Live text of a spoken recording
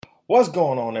What's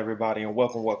going on, everybody, and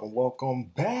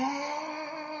welcome back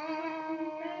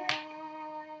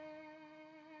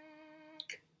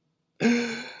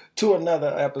to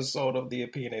another episode of the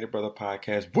Opinionated Brother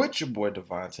Podcast with your boy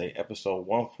Devontae, episode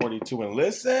 142. And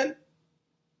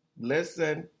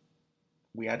listen,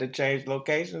 we had to change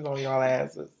locations on y'all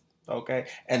asses, okay?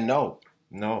 And no,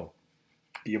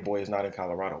 your boy is not in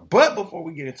Colorado. But before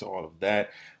we get into all of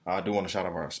that, I do want to shout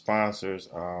out our sponsors.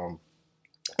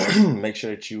 Make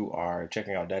sure that you are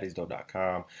checking out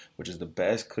daddysdough.com, which is the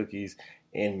best cookies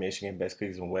in Michigan, best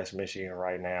cookies in West Michigan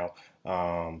right now,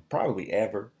 probably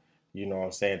ever. You know what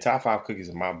I'm saying? Top 5 cookies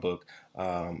in my book.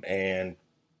 And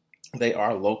they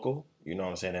are local. You know what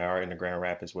I'm saying? They are in the Grand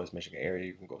Rapids, West Michigan area.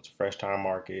 You can go to Fresh Time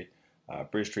Market,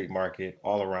 Bridge Street Market,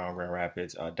 all around Grand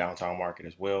Rapids, downtown market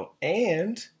as well.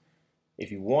 And if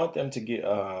you want them to get,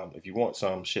 if you want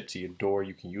some shipped to your door,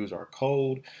 you can use our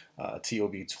code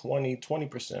TOB20,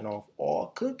 20% off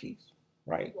all cookies,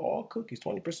 right? All cookies,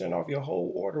 20% off your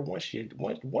whole order once you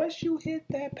hit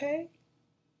that pay,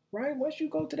 right? Once you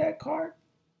go to that cart,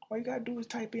 all you gotta do is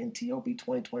type in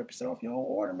TOB20, 20% off your whole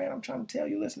order, man. I'm trying to tell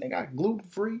you, listen, they got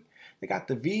gluten-free, they got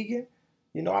the vegan.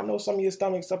 You know, I know some of your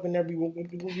stomach's up in there, you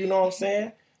know what I'm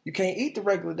saying? You can't eat the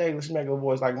regular daily regular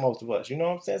boys like most of us. You know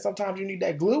what I'm saying? Sometimes you need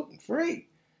that gluten-free.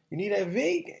 You need that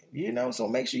vegan, you know? So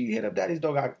make sure you hit up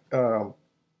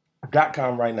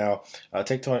daddysdough.com right now.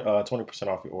 Take 20%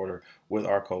 off your order with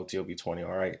our code TOB20,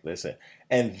 all right? Listen.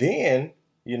 And then,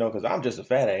 you know, because I'm just a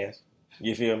fat ass.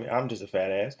 You feel me? I'm just a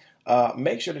fat ass.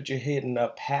 Make sure that you're hitting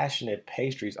up Passionate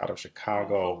Pastries out of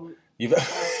Chicago.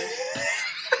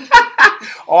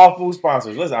 All food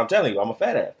sponsors. Listen, I'm telling you, I'm a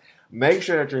fat ass. Make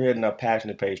sure that you're hitting up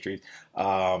Passionate Pastries.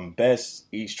 Best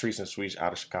eats treats and sweets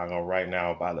out of Chicago right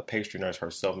now by the pastry nurse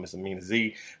herself, Miss Amina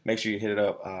Z. Make sure you hit it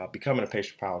up,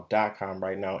 becomingapastrypal.com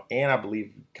right now. And I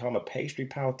believe Become a Pastry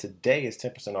Pal today is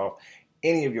 10% off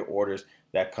any of your orders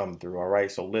that come through. All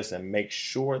right. So listen, make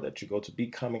sure that you go to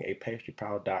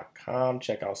becomingapastrypal.com.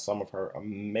 Check out some of her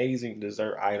amazing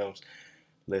dessert items.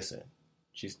 Listen,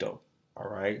 she's dope. All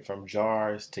right, from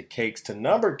jars to cakes to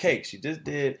number cakes. She just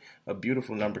did a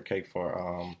beautiful number cake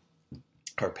for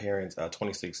her parents'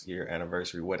 26-year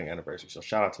anniversary, wedding anniversary. So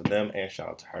shout out to them and shout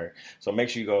out to her. So make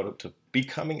sure you go to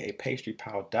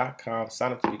becomingapastrypal.com,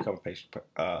 sign up to become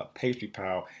a pastry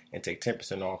pal, and take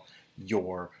 10% off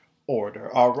your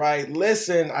order. All right,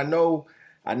 listen, I know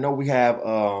we have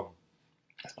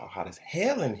it's about hot as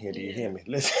hell in here. Do you hear me?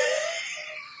 Listen.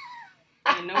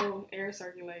 And no air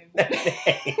circulating.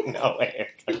 No air.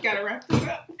 You gotta wrap this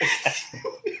up.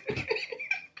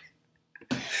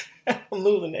 I'm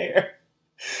losing air.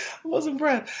 I wasn't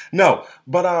breath. No,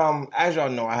 but as y'all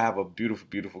know, I have a beautiful,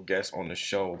 beautiful guest on the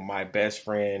show. My best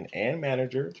friend and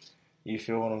manager. You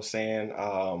feel what I'm saying?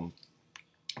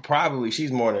 Probably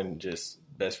she's more than just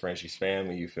best friend. She's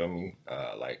family. You feel me?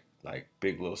 Like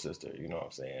big little sister. You know what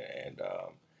I'm saying? And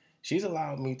she's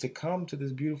allowed me to come to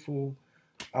this beautiful,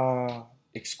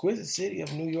 exquisite city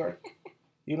of New York.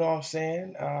 You know what I'm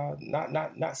saying?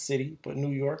 Not city, but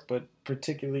New York, but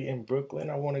particularly in Brooklyn.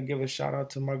 I want to give a shout out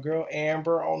to my girl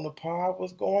Amber on the pod.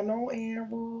 What's going on,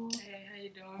 Amber? Hey, how you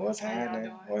doing? What's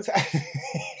happening?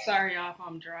 Sorry, y'all, if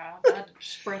I'm dry. I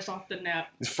just fresh off the nap.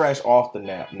 It's fresh off the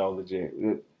nap. No, legit.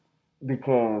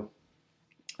 Because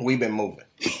we've been moving.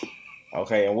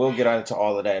 Okay, and we'll get into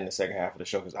all of that in the second half of the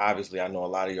show because obviously I know a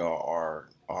lot of y'all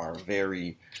are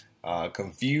very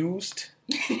confused.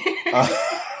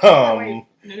 Wait,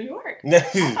 New York. I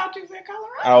thought you said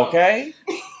Colorado. Okay.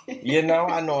 You know,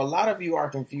 I know a lot of you are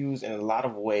confused in a lot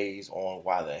of ways on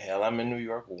why the hell I'm in New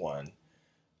York. One,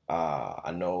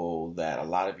 I know that a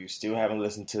lot of you still haven't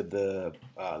listened to the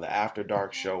After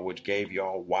Dark show, which gave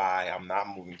y'all why I'm not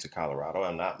moving to Colorado.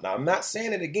 I'm not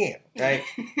saying it again. Okay.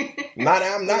 We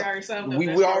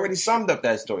already summed up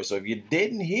that story. So if you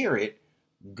didn't hear it,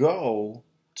 go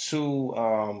to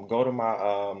our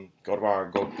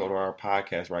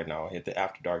podcast right now and hit the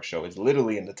After Dark show. It's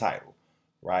literally in the title,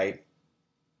 right?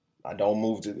 I don't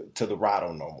move to the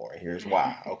Rado no more. Here's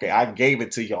why. Okay, I gave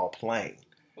it to y'all plain,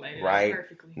 right?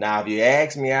 Now, if you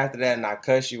ask me after that and I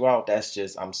cuss you out, that's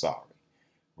just I'm sorry,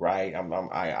 right?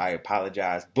 I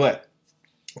apologize, but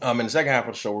in the second half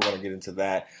of the show, we're going to get into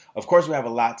that. Of course, we have a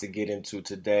lot to get into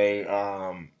today.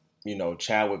 You know,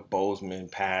 Chadwick Boseman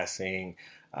passing.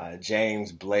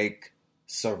 James Blake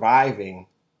surviving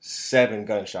 7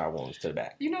 gunshot wounds to the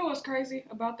back. You know what's crazy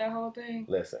about that whole thing?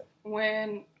 Listen.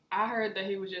 When I heard that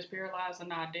he was just paralyzed and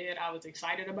not dead, I was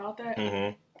excited about that.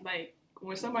 Mm-hmm. Like,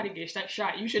 when somebody gets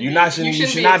shot, you should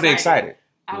not be excited.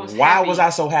 Why was I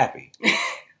so happy?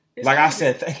 Like I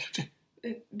said, thank you.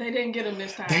 They didn't get him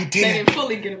this time. They didn't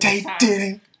fully get him this time. They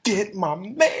didn't get my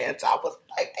mans. I was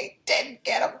like, they didn't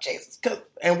get him, Jesus.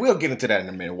 And we'll get into that in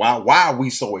a minute. Why are we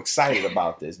so excited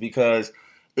about this? Because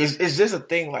it's just a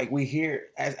thing like we hear,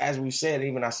 as we said,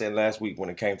 even I said last week when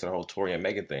it came to the whole Tory and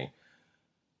Megan thing.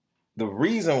 The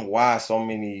reason why so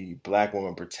many black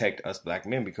women protect us black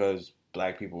men because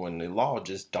black people in the law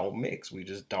just don't mix. We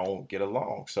just don't get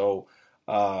along. So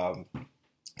to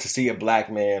see a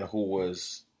black man who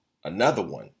was another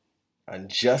one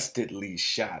unjustly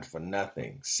shot for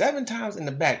nothing 7 times in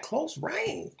the back, close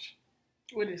range.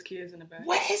 With his kids in the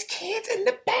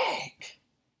back.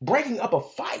 Breaking up a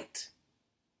fight.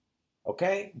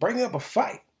 Okay? Breaking up a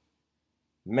fight.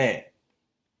 Man,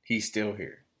 he's still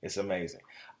here. It's amazing.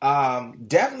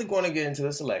 Definitely going to get into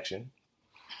the selection.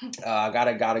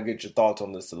 Gotta get your thoughts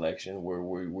on the selection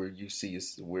where you see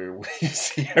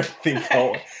everything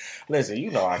going. Listen,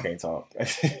 you know I can't talk.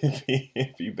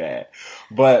 It'd be bad,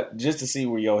 but just to see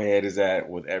where your head is at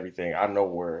with everything, I don't know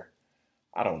where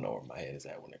my head is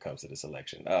at when it comes to this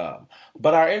election.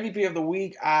 But our MVP of the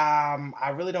week,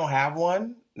 I really don't have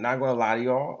one. Not gonna lie to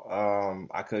y'all.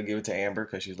 I could give it to Amber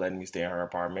because she's letting me stay in her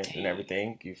apartment and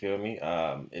everything. You feel me?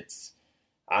 It's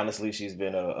honestly, she's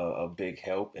been a big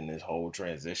help in this whole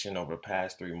transition over the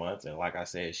past 3 months. And like I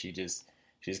said, she just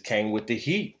came with the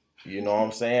heat. You know what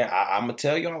I'm saying? I'm gonna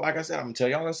tell y'all, like I said, I'm gonna tell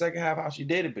y'all in the second half how she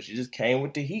did it, but she just came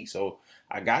with the heat. So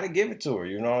I gotta give it to her.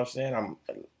 You know what I'm saying?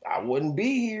 I wouldn't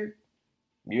be here.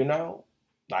 You know,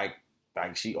 like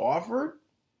she offered,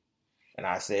 and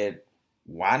I said,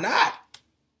 why not?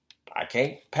 I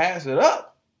can't pass it up.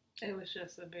 It was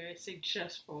just a very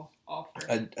suggestful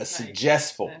offer. A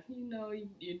suggestful. You know,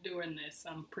 you're doing this.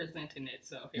 I'm presenting it.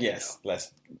 So yes,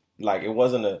 it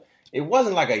wasn't a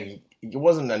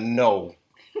no.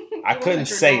 I couldn't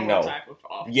say no.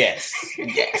 Yes.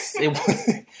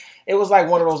 It was like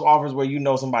one of those offers where you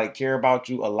know somebody care about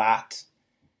you a lot,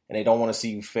 and they don't want to see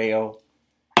you fail.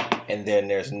 And then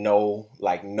there's no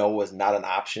is not an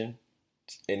option.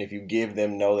 And if you give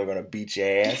them no, they're going to beat your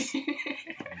ass.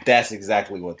 That's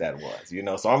exactly what that was, you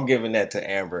know. So I'm giving that to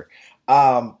Amber.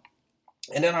 And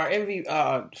then our MVP,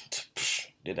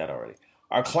 did that already.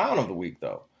 Our clown of the week,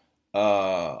 though,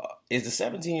 is the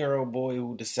 17-year-old boy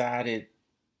who decided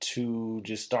to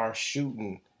just start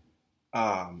shooting.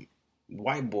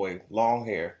 White boy, long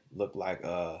hair, looked like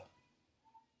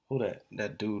who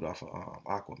that dude off of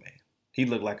Aquaman. He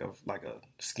looked like a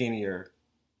skinnier,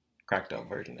 cracked up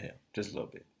version of him, just a little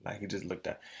bit. Like he just looked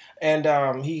at, and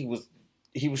he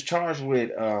was charged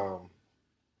with.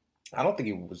 I don't think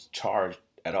he was charged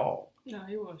at all. No,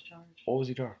 he was charged. What was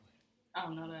he charged with? I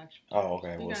don't know the actual. Oh,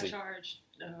 okay. He got charged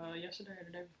yesterday or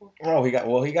the day before. Oh,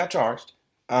 he got charged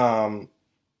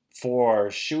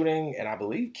for shooting and I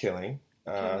believe killing.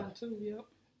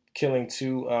 Killing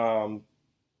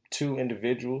two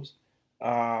individuals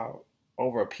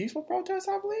over a peaceful protest,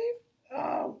 I believe.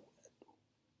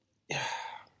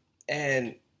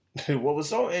 And what was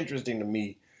so interesting to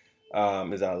me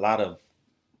is that a lot of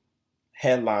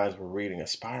headlines were reading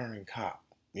aspiring cop.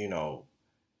 You know,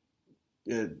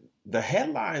 the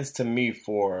headlines to me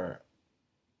for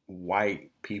white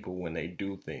people when they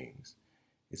do things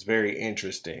is very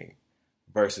interesting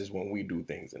versus when we do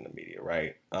things in the media,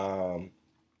 right?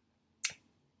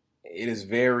 It is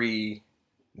very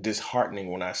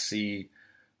disheartening when I see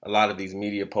a lot of these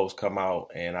media posts come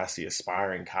out and I see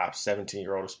aspiring cop,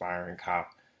 17-year-old aspiring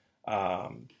cop,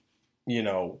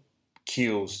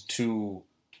 kills two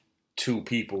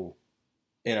people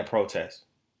in a protest.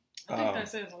 I think that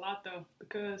says a lot, though,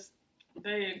 because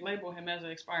they label him as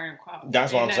an aspiring cop.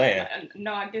 That's what I'm saying.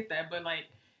 No, I get that, but like,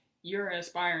 you're an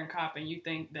aspiring cop and you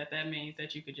think that means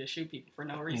that you could just shoot people for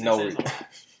no reason. No reason.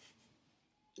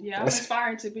 Yeah, I'm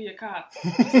aspiring to be a cop.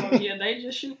 So yeah, they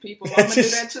just shoot people. I'm gonna do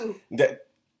that too.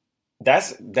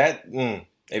 That's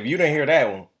if you didn't hear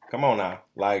that one, come on now.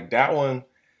 Like that one,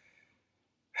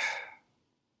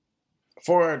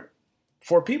 for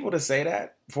people to say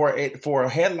that, for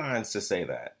headlines to say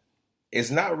that,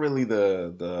 it's not really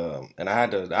and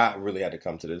I really had to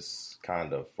come to this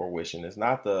kind of fruition. It's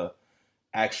not the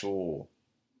actual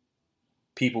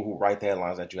people who write the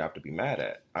headlines that you have to be mad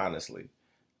at, honestly.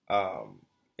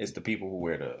 It's the people who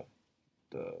wear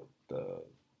the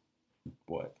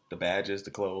badges,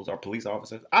 the clothes, our police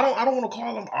officers. I don't want to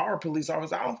call them our police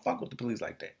officers. I don't fuck with the police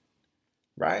like that.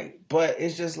 Right? But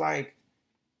it's just like,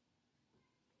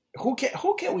 who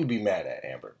can we be mad at,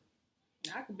 Amber?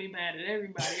 I could be mad at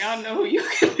everybody. Y'all know who you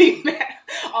can be mad at.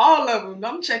 All of them.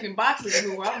 I'm checking boxes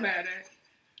who I'm mad at.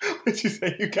 What you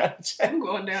say? You gotta check. I'm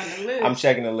going down the list. I'm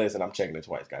checking the list and I'm checking it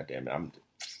twice. God damn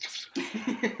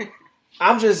it.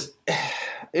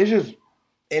 It's just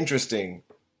interesting.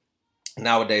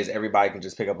 Nowadays, everybody can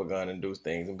just pick up a gun and do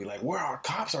things and be like, "Where our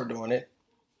cops are doing it."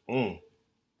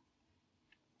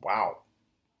 Wow.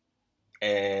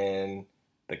 And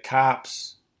the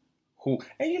cops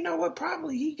and you know what?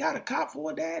 Probably he got a cop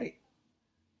for a daddy.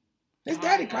 His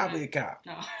daddy probably a cop.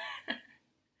 No.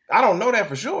 I don't know that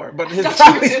for sure, but his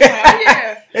probably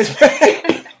yeah.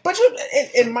 But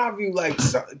in my view, like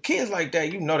kids like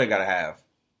that, you know, they gotta have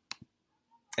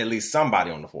at least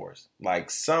somebody on the force, like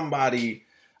somebody,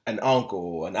 an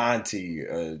uncle, an auntie,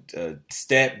 a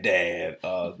stepdad,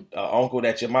 an uncle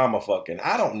that your mama fucking.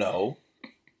 I don't know,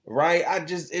 right?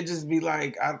 It just be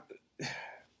like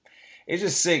it's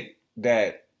just sick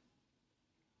that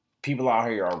people out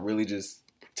here are really just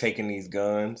taking these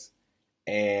guns,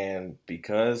 and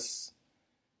because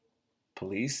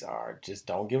police are just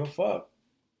don't give a fuck.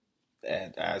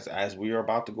 And as we are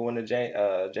about to go into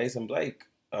Jason Blake,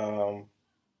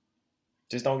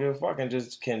 just don't give a fuck and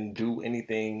just can do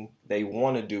anything they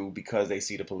want to do because they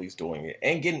see the police doing it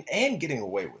and getting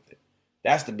away with it.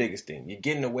 That's the biggest thing. You're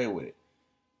getting away with it.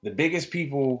 The biggest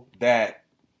people that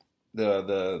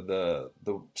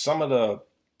some of the,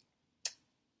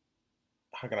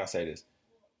 how can I say this?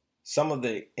 Some of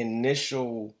the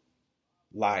initial,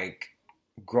 like,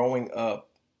 growing up,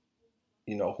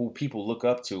 you know, who people look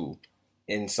up to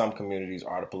in some communities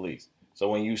are the police. So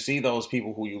when you see those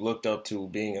people who you looked up to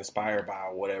being inspired by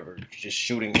or whatever, just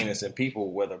shooting innocent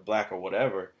people, whether black or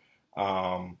whatever,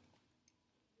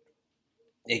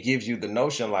 it gives you the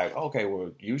notion like, okay,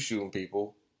 well, you shooting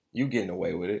people, you getting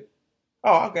away with it.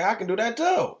 Oh, okay, I can do that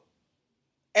too.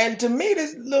 And to me,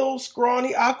 this little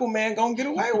scrawny Aquaman gonna get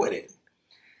away with it.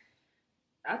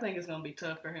 I think it's gonna be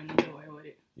tough for him to get away with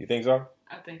it. You think so?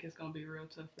 I think it's gonna be real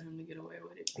tough for him to get away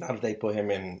with it. Not if they put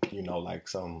him in, you know, like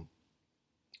some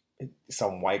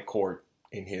white court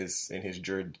in his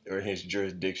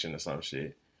jurisdiction or some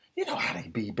shit. You know how they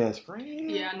be best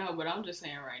friends. Yeah, I know, but I'm just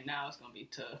saying right now it's gonna be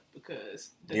tough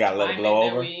because the climate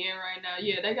that we in right now.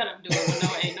 Yeah, they gotta do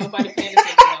it. Ain't nobody paying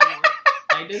attention no more.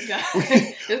 Like this gonna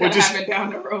happen down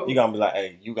the road. You gonna be like,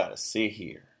 hey, you gotta sit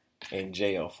here in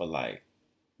jail for like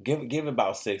give it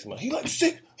about 6 months. He like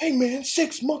 6. Hey man,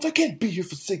 6 months. I can't be here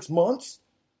for 6 months.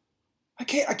 I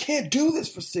can't do this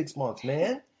for 6 months,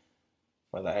 man.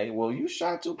 I'm like, hey, well, you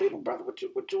shot 2 people, brother. What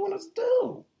you want us to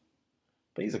do?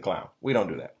 But he's a clown. We don't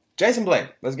do that. Jason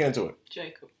Blake. Let's get into it.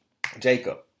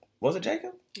 Jacob. Was it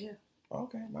Jacob? Yeah.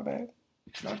 Okay, my bad.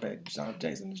 Not bad. It's not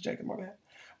Jason. It's Jacob. My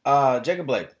bad. Jacob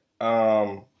Blake.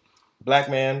 Black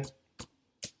man,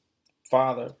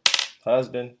 father,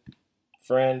 husband,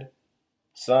 friend,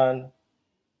 son,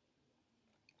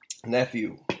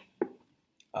 nephew,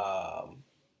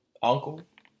 uncle.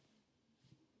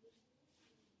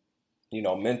 You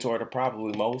know, mentor to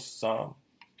probably some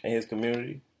in his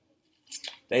community.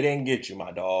 They didn't get you,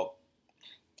 my dog.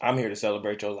 I'm here to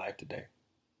celebrate your life today.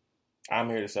 I'm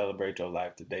here to celebrate your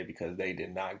life today because they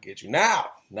did not get you.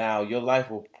 Now, your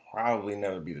life will probably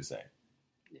never be the same.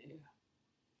 Yeah.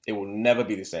 It will never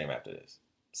be the same after this.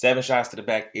 7 shots to the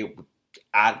back.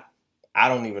 I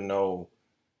don't even know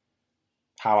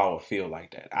how I would feel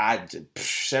like that.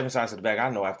 7 shots to the back. I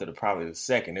know after probably the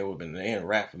second, it would have been the end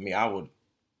wrap for me. I would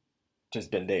just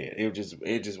been dead. It just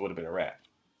would have been a wrap.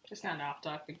 It's kind of off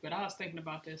topic, but I was thinking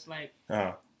about this. Like,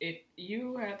 if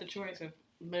you had the choice of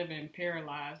living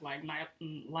paralyzed, like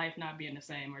life not being the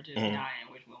same, or just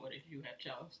dying, which one would you have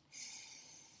chose?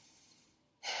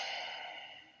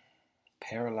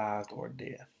 Paralyzed or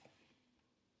death?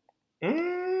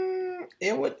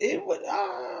 It would.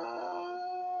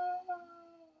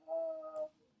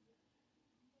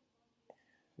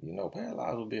 You know,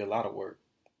 paralyzed would be a lot of work.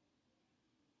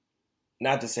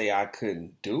 Not to say I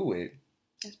couldn't do it.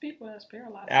 There's people that's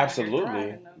paralyzed.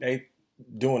 Absolutely. They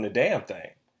doing the damn thing.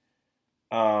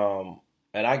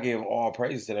 And I give all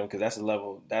praise to them because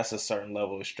that's a certain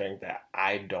level of strength that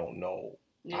I don't know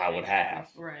I would have.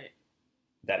 Right.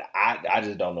 That I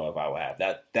just don't know if I would have.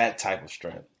 That type of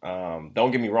strength.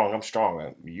 Don't get me wrong, I'm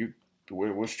strong.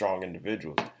 We're strong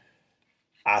individuals.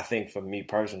 I think for me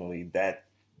personally, that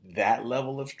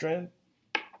level of strength,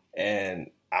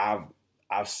 and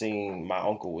I've seen my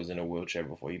uncle was in a wheelchair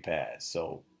before he passed.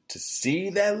 So to see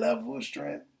that level of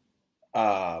strength,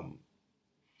 I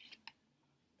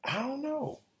don't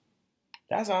know.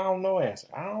 That's an I don't know answer.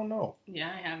 I don't know. Yeah,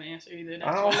 I ain't have an answer either.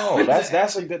 I don't know.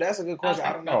 That's a good question.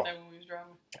 I don't know. That when we was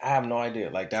driving. I have no idea.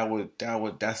 Like that's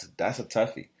a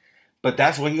toughie. But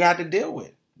that's what you have to deal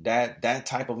with. That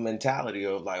type of mentality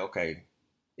of like, okay,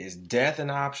 is death an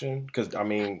option? Because I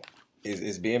mean,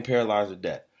 is being paralyzed or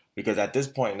death? Because at this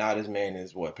point, now this man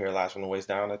is paralyzed from the waist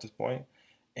down at this point.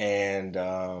 And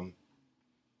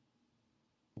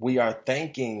we are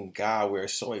thanking God. We're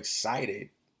so excited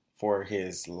for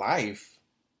his life.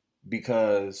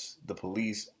 because the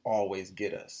police always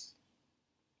get us.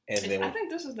 And then I think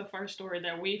this is the first story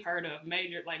that we've heard of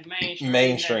major, like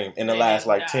mainstream in the last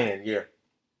like 10 years.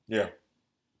 Yeah.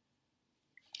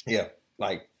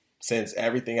 Like since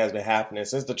everything has been happening,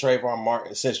 since Trayvon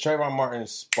Martin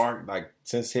sparked, like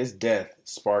since his death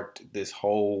sparked this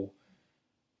whole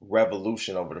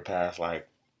revolution over the past like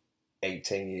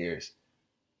 18 years.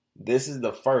 This is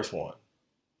the first one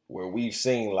where we've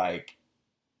seen like,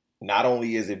 not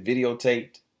only is it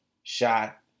videotaped,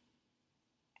 shot,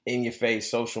 in your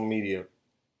face, social media,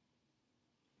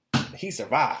 he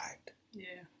survived. Yeah.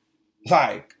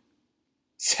 Like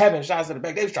 7 shots in the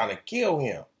back. They was trying to kill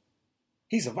him.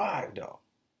 He survived though.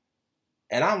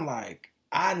 And I'm like,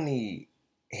 I need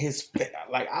his,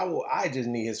 I just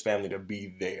need his family to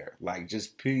be there. Like,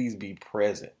 just please be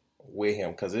present with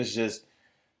him. Cause it's just,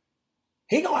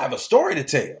 he gonna have a story to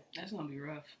tell. That's gonna be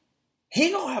rough.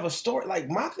 He gonna have a story. Like,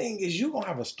 my thing is, you gonna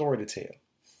have a story to tell.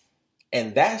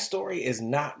 And that story is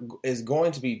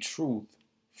going to be truth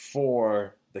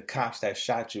for the cops that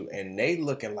shot you. And they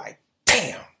looking like,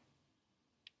 damn,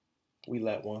 we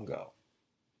let one go.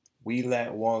 We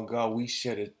let one go. We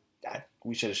should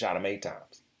have shot him 8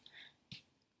 times.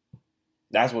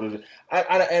 That's what it is.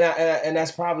 And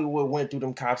that's probably what went through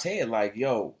them cops' head. Like,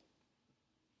 yo,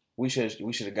 we should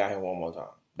have got him one more time.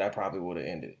 That probably would have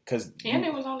ended. And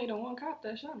it was only the one cop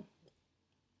that shot him.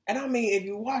 And I mean, if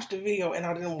you watch the video, and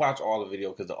I didn't watch all the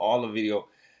video, because all the video,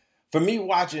 for me,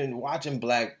 watching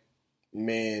black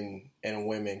men and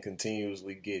women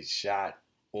continuously get shot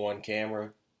on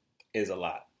camera is a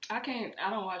lot. I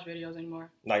don't watch videos anymore.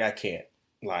 Like, I can't.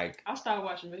 Like, I started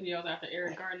watching videos after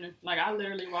Eric Gardner. Like, I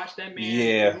literally watched that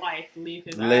man's life leave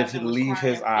his eyes. Leave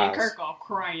his eyes. And Kirkhoff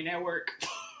crying at work.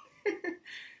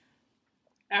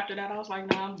 After that, I was like,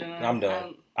 "No, I'm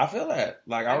done." I feel that.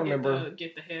 Like, I remember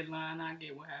get the headline. I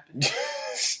get what happened.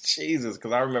 Jesus,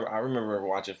 because I remember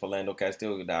watching Philando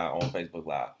Castile die on Facebook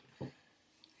Live.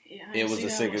 Yeah, it was the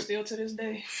sickest. Still to this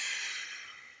day,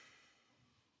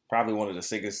 probably one of the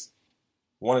sickest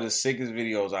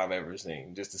videos I've ever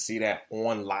seen. Just to see that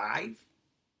on live.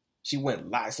 She went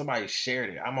live. Somebody shared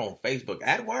it. I'm on Facebook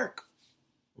at work.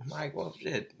 I'm like, well,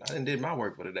 shit. I done did my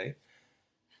work for the day.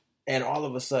 And all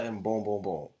of a sudden, boom, boom,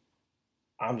 boom.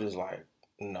 I'm just like,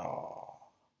 no.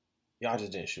 Y'all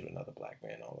just didn't shoot another black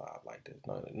man on live like this.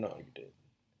 No, you didn't.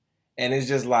 And it's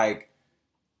just like,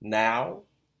 now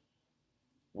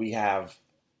we have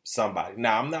somebody.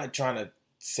 Now, I'm not trying to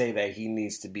say that he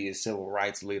needs to be a civil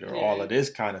rights leader, all of this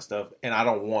kind of stuff. And I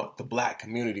don't want the black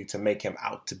community to make him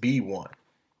out to be one.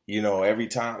 You know, every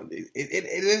time, it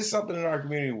is something in our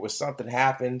community where something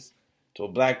happens to a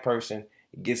black person,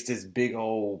 it gets this big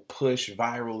old push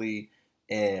virally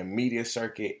and media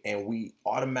circuit, and we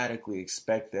automatically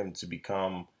expect them to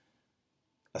become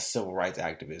a civil rights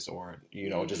activist or, you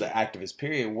know, just an activist,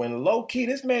 period. When low key,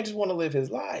 this man just want to live his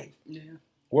life. Yeah.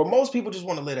 Where most people just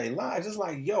want to live their lives. It's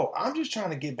like, yo, I'm just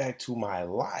trying to get back to my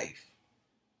life.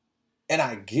 And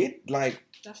I get, like...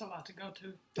 That's a lot to go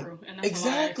through. And that's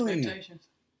exactly. A lot of expectations.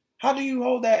 How do you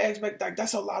hold that like,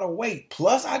 that's a lot of weight.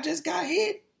 Plus, I just got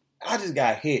hit.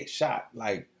 Shot.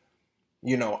 Like,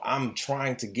 you know, I'm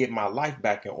trying to get my life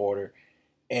back in order.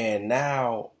 And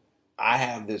now I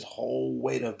have this whole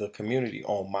weight of the community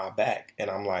on my back. And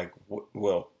I'm like,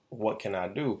 well, what can I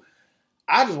do?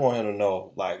 I just want him to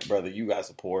know, like, brother, you got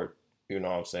support. You know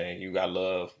what I'm saying? You got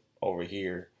love over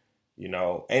here. You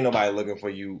know, ain't nobody looking for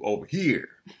you over here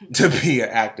to be an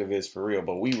activist for real.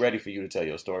 But we ready for you to tell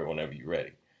your story whenever you're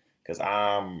ready. Because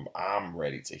I'm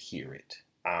ready to hear it.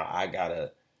 I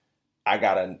gotta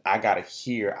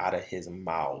hear out of his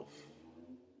mouth,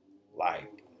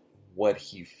 like, what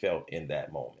he felt in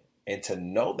that moment. And to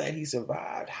know that he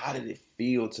survived, how did it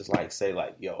feel to, like, say,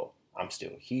 like, yo, I'm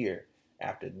still here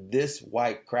after this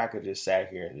white cracker just sat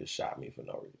here and just shot me for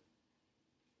no reason?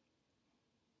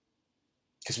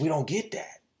 Because we don't get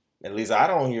that. At least I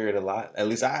don't hear it a lot. At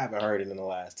least I haven't heard it in the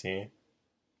last 10.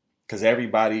 Because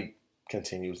everybody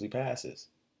continuously passes.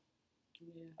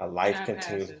 Yeah. A life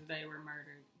continues. They were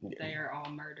murdered. They are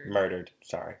all murdered.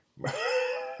 Sorry.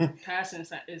 Passing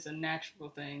is a natural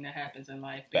thing that happens in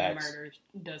life. Being murdered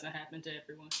doesn't happen to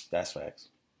everyone. That's facts.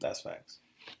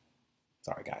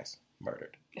 Sorry, guys.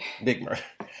 Murdered. Big murder.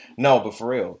 No, but for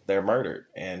real, they're murdered.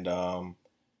 And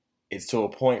it's to a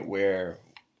point where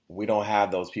we don't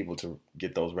have those people to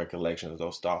get those recollections,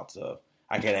 those thoughts of.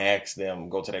 I can ask them,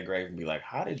 go to their grave and be like,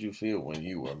 how did you feel when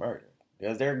you were murdered?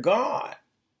 Because they're gone.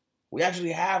 We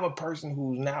actually have a person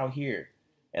who's now here.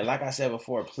 And like I said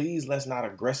before, please let's not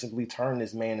aggressively turn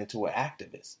this man into an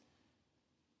activist.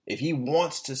 If he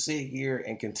wants to sit here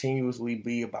and continuously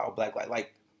be about black life,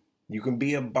 like, you can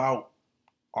be about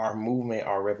our movement,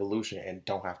 our revolution, and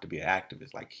don't have to be an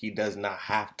activist. Like, he does not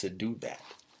have to do that.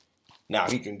 Now,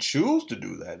 he can choose to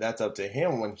do that. That's up to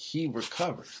him when he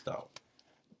recovers, though.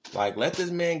 Like, let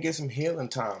this man get some healing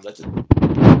time.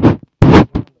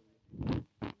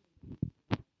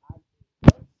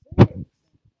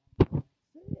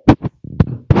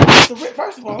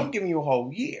 First of all, I'm giving you a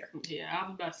whole year. Yeah, I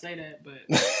was about to say that, but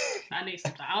I need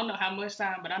some time. I don't know how much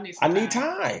time, but I need some time. I need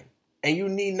time. And you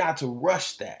need not to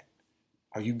rush that.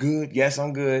 Are you good? Yes,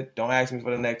 I'm good. Don't ask me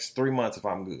for the next 3 months if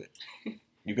I'm good.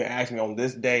 You can ask me on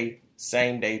this day,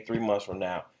 same day, 3 months from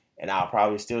now, and I'll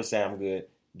probably still say I'm good.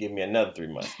 Give me another 3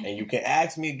 months. And you can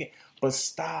ask me again. But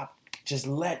stop. Just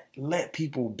let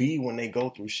people be when they go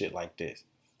through shit like this.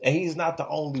 And he's not the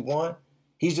only one.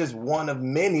 He's just one of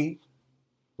many.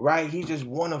 Right, he's just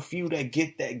one of few that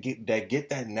get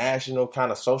that national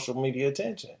kind of social media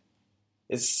attention.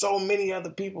 There's so many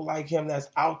other people like him that's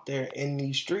out there in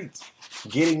these streets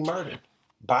getting murdered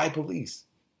by police.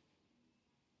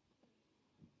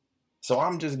 So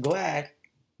I'm just glad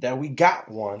that we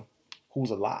got one who's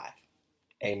alive.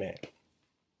 Amen.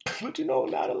 But you know,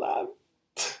 not alive.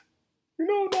 You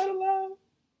know, not alive.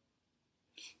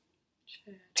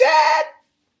 Chad.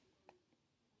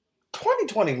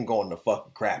 2020 can go in the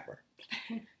fucking crapper.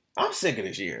 I'm sick of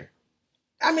this year.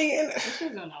 I mean, this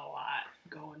isn't a lot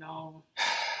going on.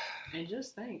 And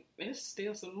just think, it's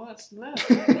still some months left.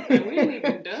 And we ain't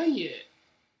even done yet.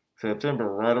 September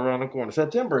right around the corner.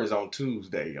 September is on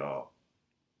Tuesday, y'all.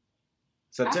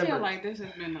 September. I feel like this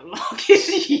has been the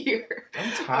longest year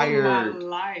I'm tired. of my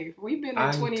life. We've been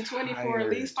in 2020 for at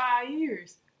least 5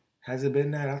 years. Has it been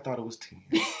that? I thought it was 10.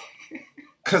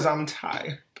 Because I'm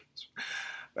tired.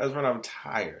 That's when I'm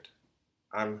tired.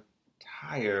 I'm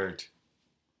tired.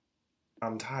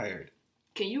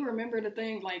 Can you remember the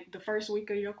thing, like the first week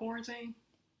of your quarantine?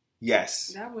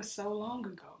 Yes. That was so long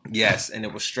ago. Yes, and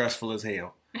it was stressful as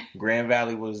hell. Grand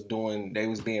Valley was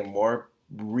being more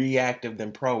reactive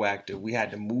than proactive. We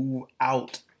had to move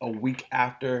out a week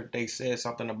after they said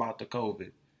something about the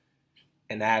COVID.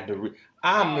 And I had to,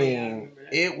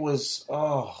 it was,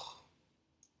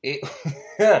 it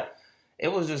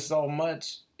was just so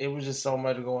much. It was just so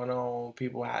much going on.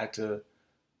 People had to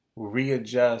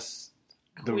readjust.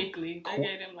 Quickly. They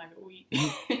gave them like a week.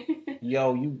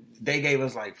 They gave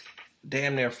us like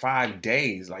damn near 5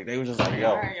 days. Like, they was just like, yo.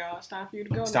 All right, y'all. It's time for you to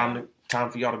go. It's time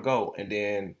for y'all to go. And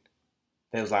then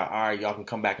they was like, all right, y'all can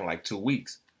come back in like 2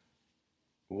 weeks.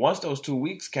 Once those 2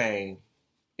 weeks came,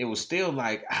 it was still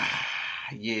like,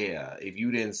 yeah, if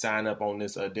you didn't sign up on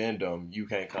this addendum, you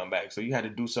can't come back. So you had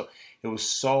to do so. It was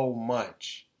so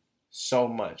much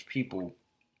people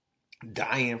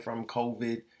dying from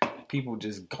COVID, people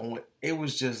just going. It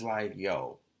was just like,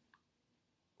 yo,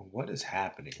 what is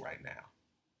happening right now?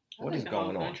 What is going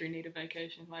on? The whole country need a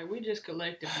vacation. Like, we just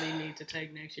collectively need to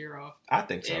take next year off. I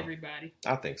think so. Everybody.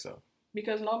 I think so.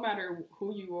 Because no matter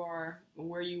who you are,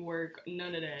 where you work,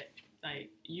 none of that. Like,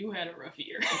 you had a rough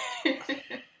year.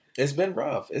 It's been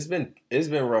rough. It's been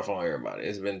rough on everybody.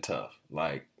 It's been tough.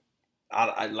 Like,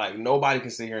 I like, nobody can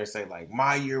sit here and say like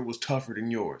my year was tougher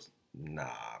than yours. Nah,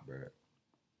 bro.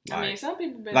 Like, I mean, some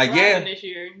people been thriving this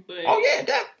year, but it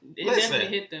definitely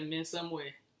hit them in some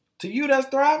way. To you that's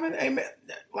thriving, amen.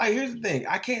 Like, here's the thing.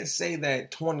 I can't say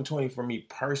that 2020 for me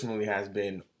personally has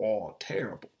been all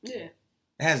terrible. Yeah.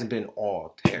 It hasn't been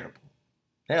all terrible.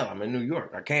 Hell, I'm in New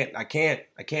York. I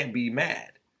can't be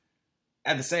mad.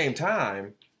 At the same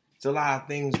time, it's a lot of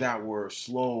things that were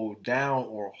slowed down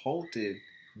or halted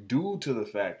due to the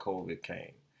fact COVID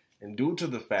came. And due to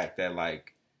the fact that,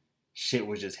 like, shit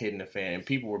was just hitting the fan and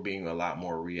people were being a lot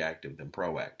more reactive than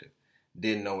proactive.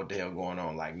 Didn't know what the hell going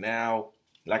on. Like, now,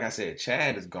 like I said,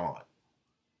 Chad is gone.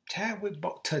 Chadwick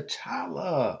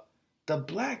T'Challa, the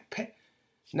Black Panther.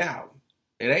 Now,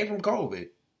 it ain't from COVID,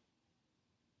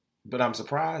 but I'm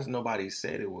surprised nobody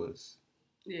said it was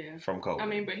from COVID. I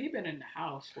mean, but he been in the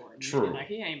house for a minute. True. Like,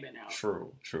 he ain't been out.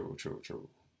 True.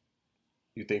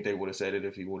 You think they would have said it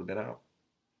if he would have been out?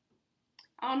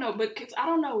 I don't know, but cause I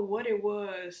don't know what it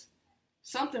was.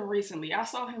 Something recently. I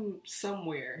saw him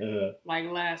somewhere, like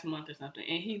last month or something,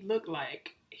 and he looked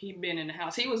like he'd been in the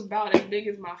house. He was about as big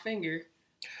as my finger.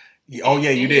 Oh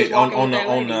yeah, you did on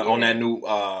that new.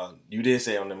 You did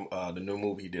say on the new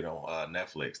movie he did on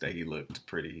Netflix that he looked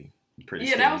pretty. Yeah,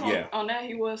 skinny. That was on that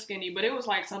he was skinny, but it was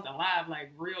like something live,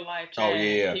 like real life. Chad. Oh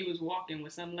yeah. He was walking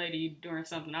with some lady during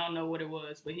something. I don't know what it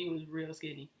was, but he was real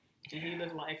skinny. And he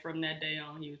looked like from that day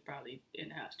on, he was probably in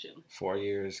the house chilling. 4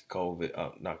 years, colon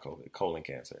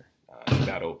cancer.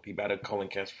 He battled colon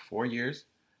cancer for 4 years.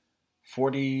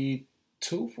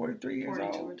 42, 43 years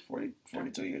old.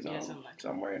 42 years old. Something like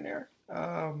somewhere in there.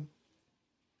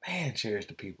 man, cherish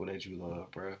the people that you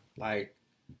love, bro. Like,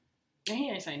 and he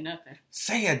ain't say nothing.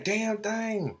 Say a damn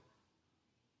thing.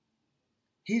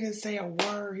 He didn't say a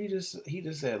word. He just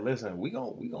said, "Listen, we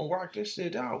gonna work this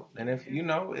shit out." And if you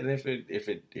know, and if it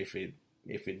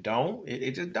don't,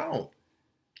 it just don't.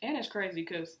 And it's crazy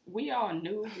because we all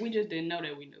knew, we just didn't know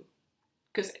that we knew.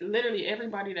 Because literally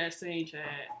everybody that's seen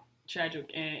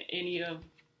Chadwick and any of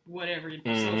whatever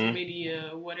social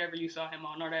media, whatever you saw him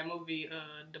on, or that movie,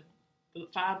 the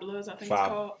Five Bloods, I think it's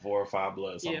called. 4 or 5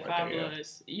 Bloods. Yeah, Five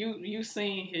Bloods. You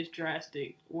seen his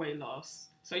drastic weight loss,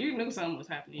 so you knew something was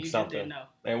happening. You just didn't know.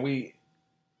 And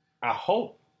I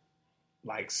hope,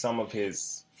 like some of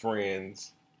his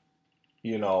friends,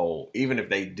 you know, even if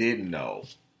they didn't know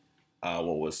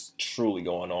what was truly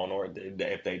going on, or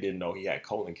if they didn't know he had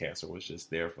colon cancer, was just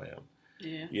there for him.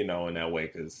 Yeah. You know, in that way,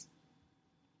 because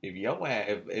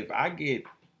if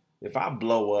I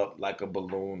blow up like a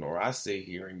balloon, or I sit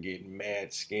here and get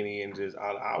mad skinny and just,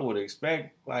 I would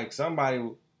expect like somebody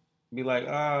would be like,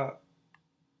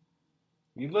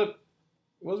 you look,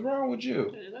 what's wrong with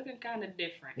you? You're looking kind of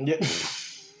different. Yeah.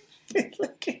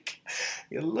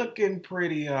 You're looking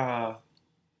pretty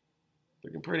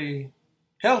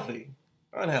healthy,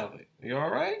 unhealthy. You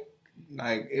all right?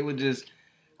 Like I would just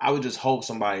hope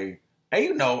somebody, and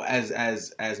you know,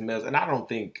 as males, and I don't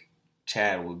think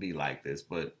Chad would be like this,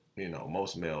 but you know,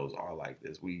 most males are like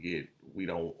this. We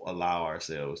don't allow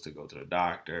ourselves to go to the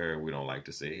doctor. We don't like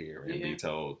to sit here and be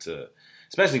told to,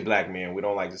 especially black men, we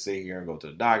don't like to sit here and go to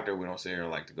the doctor. We don't sit here and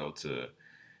like to go to,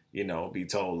 you know, be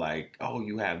told like, oh,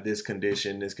 you have this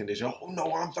condition. Oh,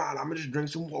 no, I'm fine. I'm going to just drink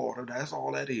some water. That's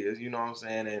all that is. You know what I'm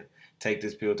saying? And take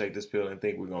this pill, and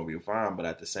think we're going to be fine. But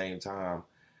at the same time,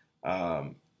 I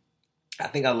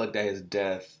think I looked at his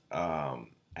death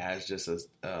as just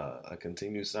a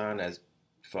continued sign, as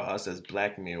for us as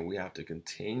black men, we have to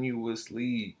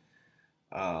continuously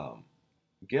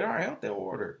get our health in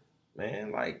order,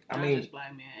 man. Like, Not just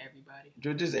black men, everybody.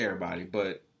 Just everybody,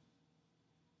 but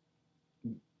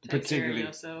Take care of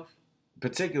yourself.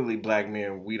 Particularly black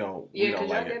men, we don't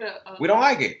like it. We don't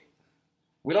like it.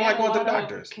 We don't like going to the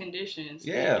doctors. Conditions.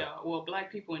 Yeah. Well,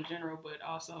 black people in general, but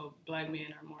also black men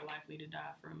are more likely to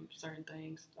die from certain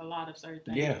things. A lot of certain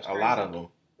things. Yeah, a lot of them.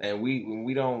 And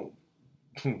we don't.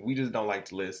 We just don't like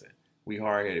to listen. We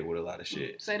hard-headed with a lot of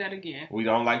shit. Say that again. We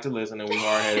don't like to listen, and we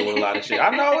hard-headed with a lot of shit.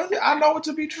 I know it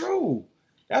to be true.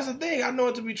 That's the thing. I know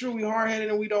it to be true. We hard-headed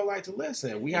and we don't like to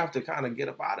listen. We have to kind of get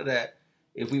up out of that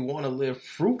if we want to live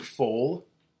fruitful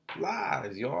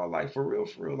lives, y'all. Like, for real.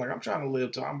 Like, I'm trying to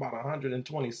live till I'm about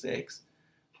 126.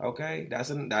 Okay? That's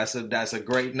a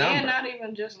great number. And not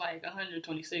even just like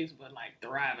 126, but like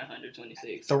thrive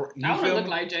 126. I want to look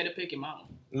like Jada Pinkett Mama.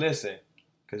 Listen.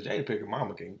 Because Jada Pinkett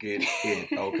Mama can get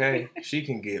it, okay? She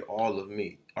can get all of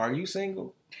me. Are you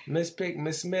single? Miss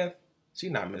Smith? She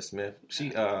not Miss Smith.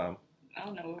 She, I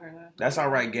don't know her. That's all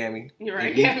right, Gammy. You're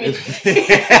right, Gammy.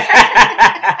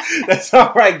 That's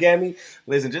all right, Gammy.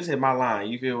 Listen, just hit my line.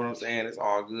 You feel what I'm saying? It's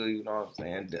all good, you know what I'm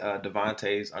saying?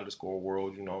 Devontae's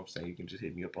 _world, you know what I'm saying? You can just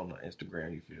hit me up on the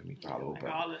Instagram, you feel me? Follow up.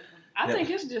 I think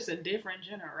it's just a different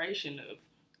generation of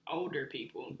older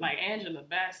people. Like Angela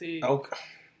Bassett. Okay.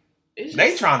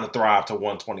 They trying to thrive to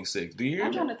 126. Do you hear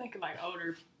I'm trying to think of like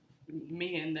older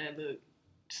men that look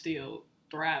still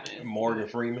thriving. Morgan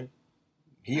Freeman.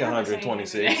 He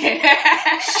 126.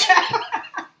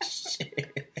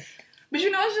 But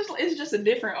you know, it's just a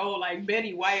different old, like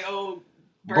Betty White old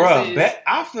versus bruh,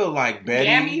 I feel like Betty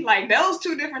Gammy, like those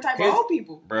two different type of old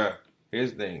people. Bruh,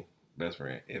 here's the thing, best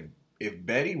friend. If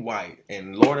Betty White,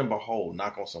 and Lord and behold,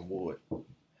 knock on some wood.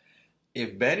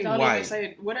 If Betty Don't White, even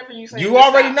say whatever you say, you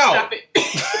already know. Stop it.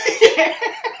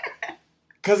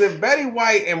 Because if Betty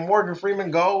White and Morgan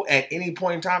Freeman go at any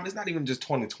point in time, it's not even just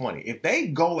 2020. If they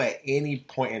go at any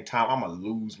point in time, I'm going to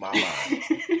lose my mind.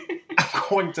 I'm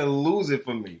going to lose it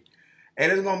for me. And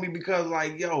it's going to be because,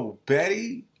 like, yo,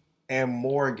 Betty and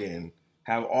Morgan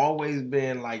have always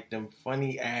been like them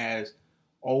funny ass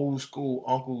old school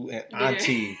uncle and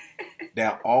auntie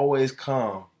that always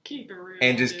come keep it real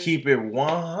and just keep it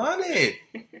 100.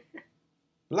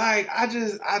 Like, I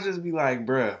just be like,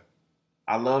 bruh,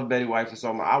 I love Betty White for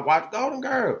so much. I watched Golden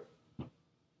Girl.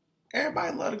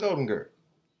 Everybody loved the Golden Girl.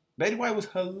 Betty White was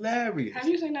hilarious. Have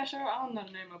you seen that show? I don't know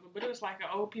the name of it, but it was like an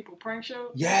old people prank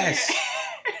show. Yes.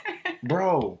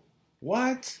 Bro,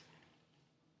 what?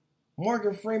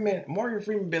 Morgan Freeman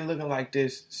been looking like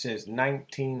this since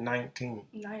 1919.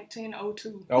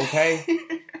 1902. Okay?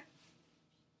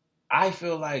 I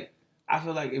feel like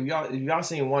if y'all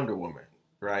seen Wonder Woman,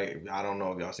 right? I don't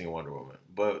know if y'all seen Wonder Woman,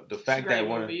 but the fact that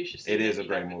it is a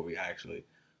great movie actually.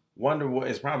 Wonder Woman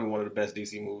is probably one of the best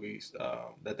DC movies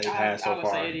that they've had so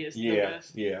far. Say it is yeah, the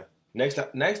best. Yeah. Next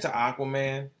to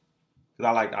Aquaman, because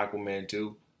I liked Aquaman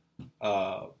too.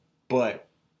 But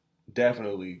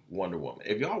definitely Wonder Woman.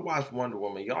 If y'all watched Wonder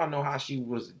Woman, y'all know how she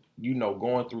was,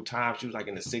 going through time. She was like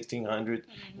in the 1600s,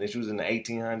 and then she was in the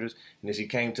 1800s, and then she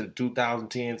came to the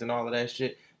 2010s and all of that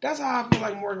shit. That's how I feel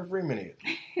like Morgan Freeman is.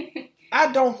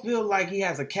 I don't feel like he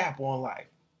has a cap on life.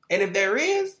 And if there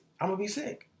is, I'm going to be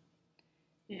sick.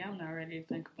 Yeah, I'm not ready to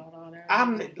think about all that.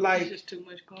 I'm like... There's just too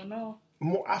much going on.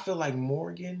 I feel like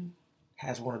Morgan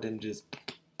has one of them just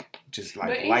like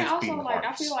but life also, beating like,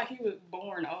 hearts. I feel like he was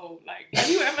born old. Like, have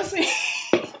you ever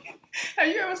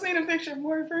seen a picture of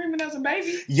Morgan Freeman as a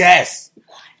baby? Yes.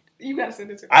 What? You gotta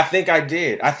send it to me. I think I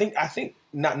did. I think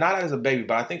not as a baby,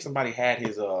 but I think somebody had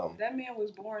his That man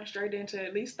was born straight into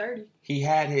at least 30. They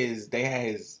had his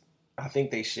I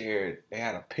think they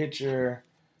had a picture.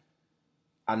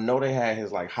 I know they had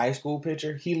his like high school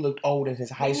picture. He looked old in his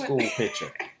high school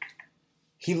picture.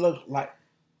 He looked like,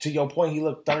 to your point, he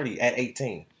looked 30 at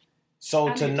 18.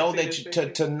 So to know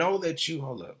that you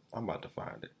hold up, I'm about to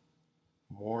find it.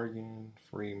 Morgan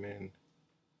Freeman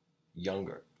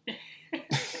younger.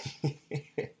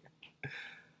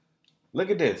 Look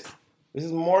at this. This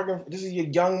is your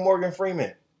young Morgan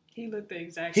Freeman. He looked the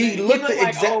exact same. He looked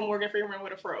like old Morgan Freeman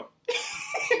with a fro.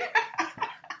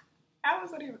 How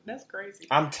is that even? That's crazy.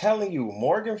 I'm telling you,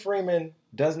 Morgan Freeman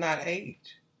does not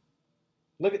age.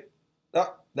 Look at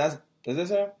is this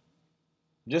him?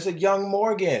 Just a young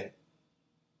Morgan.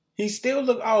 He still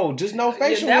look old, just no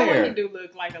facial hair. That one he do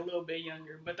look like a little bit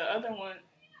younger, but the other one,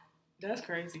 that's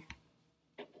crazy.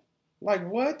 Like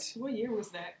what? What year was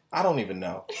that? I don't even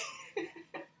know.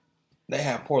 They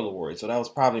had Polaroid, so that was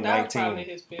probably 19. That was probably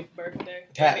his 5th birthday.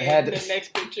 The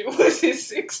next picture was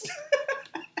his 6th.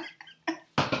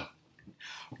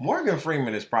 Morgan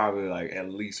Freeman is probably like at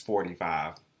least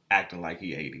 45, acting like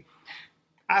he 80.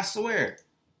 I swear.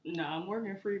 Nah,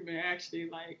 Morgan Freeman actually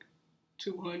like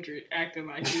 200, acting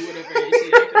like he whatever age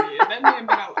he actually is. That man been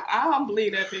out. I don't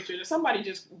believe that picture. Somebody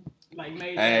just like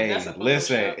made that. Hey, That's a Photoshop.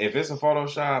 Listen, if it's a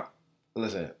Photoshop,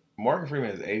 listen, Morgan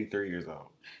Freeman is 83 years old.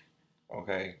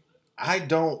 Okay? I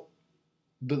don't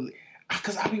believe,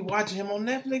 because I be watching him on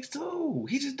Netflix too.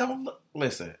 He just don't look.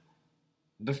 Listen,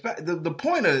 the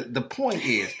point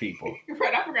is, people.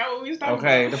 Right, I forgot what we was talking about.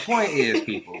 Okay, the point is,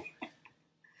 people.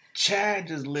 Chad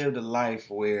just lived a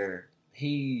life where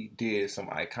he did some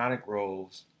iconic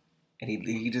roles, and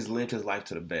he just lived his life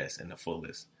to the best and the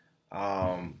fullest.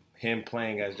 Him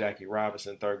playing as Jackie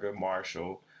Robinson, Thurgood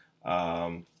Marshall,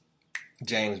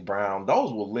 James Brown,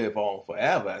 those will live on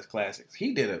forever as classics.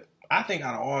 He did it. I think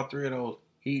out of all three of those,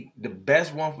 the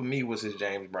best one for me was his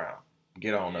James Brown.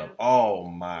 Get on up. Oh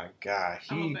my God.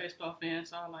 I'm a baseball fan,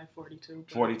 so I like 42.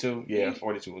 42? Yeah,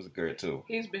 42 was good too.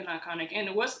 He's been iconic.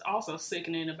 And what's also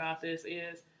sickening about this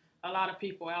is a lot of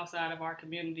people outside of our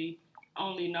community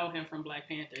only know him from Black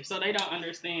Panther. So they don't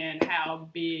understand how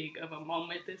big of a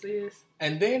moment this is.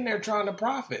 And then they're trying to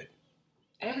profit.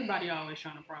 Everybody always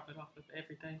trying to profit off of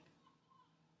everything.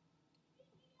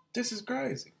 This is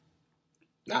crazy.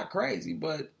 Not crazy,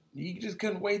 but you just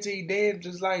couldn't wait till he dead.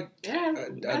 Just like has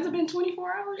it been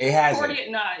 24 hours? It hasn't.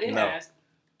 It has.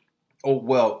 Oh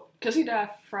well, because he died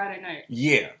Friday night.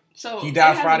 Yeah, so he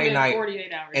died Friday night.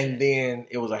 48 hours. And then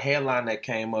it was a headline that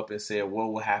came up and said,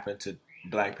 "What will happen to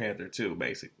Black Panther 2?"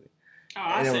 Basically. Oh,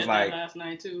 and I said that last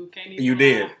night too. Can't even you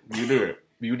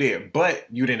did, but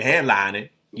you didn't headline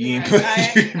it. You ain't put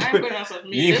it on social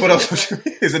media. You ain't put it on social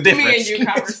media. It's a difference. Me and you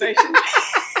conversation.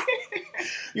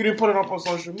 You didn't put it up on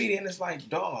social media, and it's like,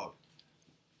 dog,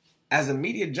 as a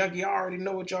media junkie, I already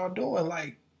know what y'all doing.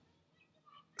 Like,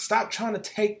 stop trying to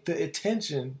take the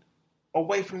attention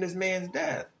away from this man's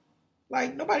death.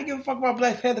 Like, nobody give a fuck about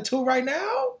Black Panther 2 right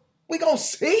now. We gonna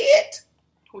see it.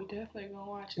 We definitely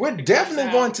gonna watch it. We're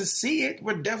definitely going to see it.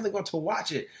 We're definitely going to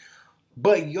watch it.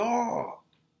 But y'all,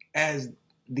 as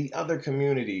the other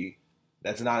community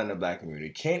that's not in the Black community,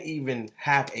 can't even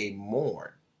have a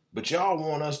mourn. But y'all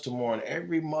want us to mourn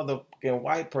every motherfucking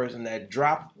white person that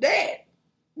dropped dead.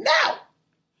 Now.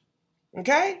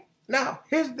 Okay? Now,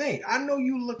 here's the thing. I know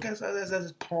you look at us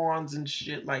as pawns and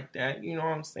shit like that. You know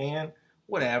what I'm saying?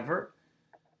 Whatever.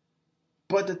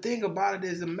 But the thing about it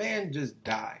is a man just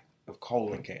died of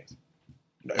colon cancer.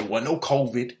 It wasn't no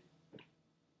COVID.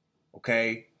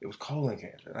 Okay? It was colon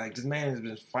cancer. Like, this man has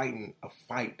been fighting a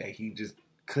fight that he just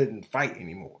couldn't fight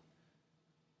anymore.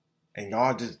 And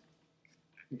y'all just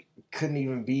couldn't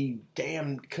even be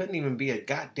a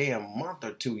goddamn month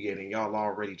or two yet, and y'all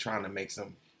already trying to make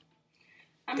some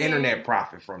internet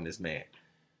profit from this man.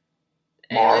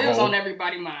 Marvel. It was on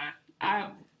everybody's mind.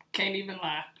 I can't even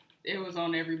lie. it was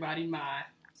on everybody's mind.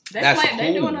 That's cool.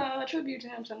 They're doing a tribute to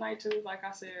him tonight too, like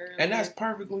I said earlier. And that's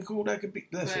perfectly cool. That could be.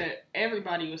 Listen. But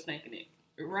everybody was thinking it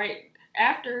right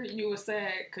after you were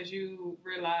sad because you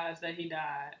realized that he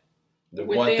died. The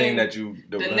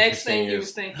next thing you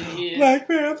was thinking is Black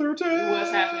Panther 2.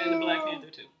 What's happening to Black Panther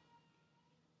 2?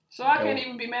 So I can't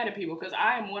even be mad at people because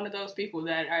I am one of those people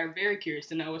that are very curious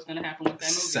to know what's going to happen with that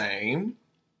movie. Same.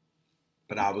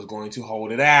 But I was going to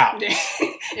hold it out.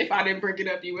 If I didn't bring it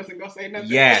up, you wasn't going to say nothing.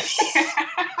 Yes.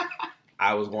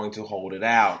 I was going to hold it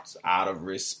out of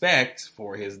respect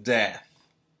for his death.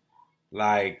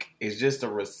 Like, it's just a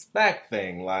respect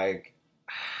thing. Like,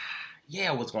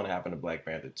 yeah, what's going to happen to Black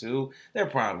Panther 2? They'll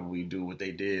probably do what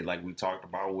they did, like we talked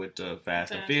about with the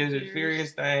Fast and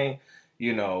Furious thing.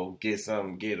 You know, get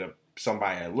somebody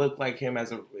that looked like him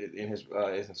in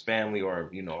his family, or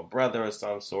you know, a brother of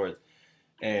some sort,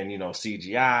 and you know,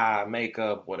 CGI,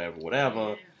 makeup, whatever,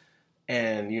 Yeah.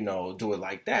 and you know, do it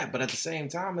like that. But at the same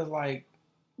time, it's like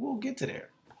we'll get to there.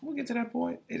 We'll get to that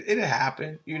point. It'll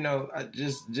happen. You know,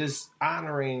 just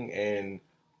honoring and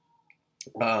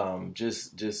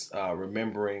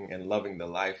remembering and loving the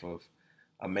life of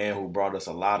a man who brought us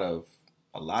a lot of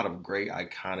great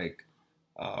iconic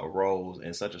roles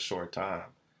in such a short time.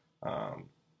 And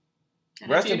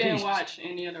if you didn't watch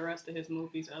any of the rest of his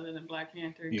movies other than Black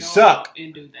Panther, you suck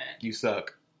and do that. You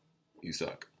suck.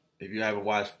 If you haven't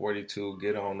watched 42,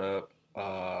 get on up.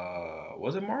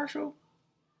 Was it Marshall?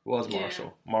 It was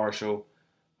Marshall. Yeah. Marshall.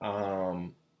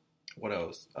 What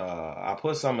else? I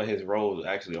put some of his roles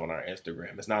actually on our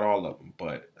Instagram. It's not all of them,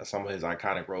 but some of his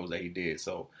iconic roles that he did.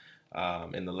 So,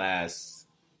 in the last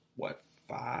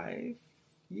 5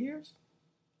 years?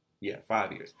 Yeah,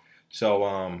 5 years. So,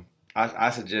 I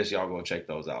suggest y'all go check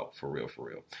those out for real.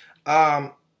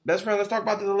 Best friend, let's talk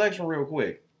about this election real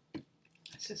quick.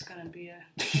 It's just gonna be a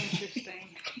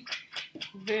interesting,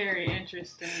 very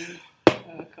interesting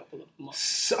couple of months.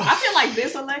 So, I feel like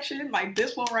this election, like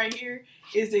this one right here,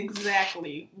 is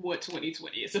exactly what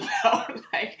 2020 is about.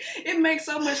 Like, it makes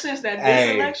so much sense that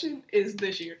this election is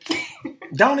this year.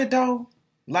 Don't it though?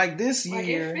 Like this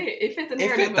year, it fit the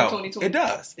narrative of 2020. It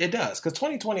does, because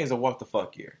 2020 is a what the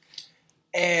fuck year,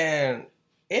 and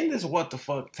in this what the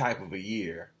fuck type of a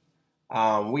year,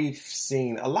 we've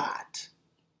seen a lot,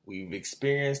 we've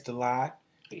experienced a lot,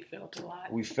 we felt a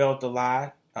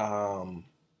lot.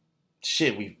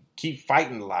 We keep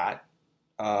fighting a lot,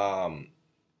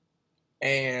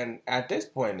 and at this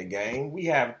point in the game, we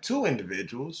have two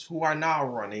individuals who are now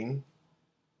running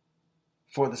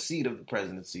for the seat of the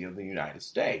presidency of the United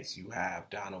States. You have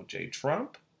Donald J.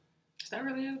 Trump. Is that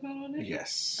really his middle initial?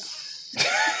 Yes.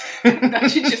 No,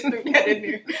 she just threw that in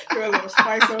there. Threw a little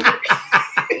spice over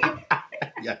it.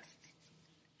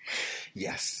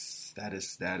 Yes. That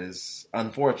is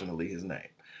unfortunately his name.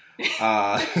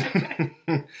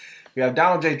 We have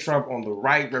Donald J. Trump on the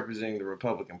right, representing the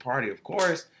Republican Party, of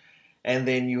course. And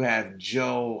then you have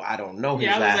Joe, I don't know his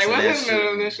last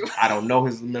initial. I don't know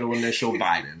his middle initial,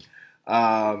 Biden.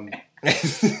 And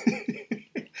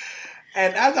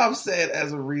as I've said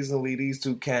as of recently, these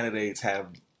two candidates have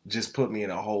just put me in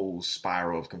a whole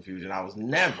spiral of confusion. I was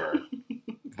never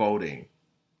voting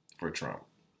for Trump.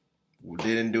 We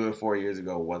didn't do it 4 years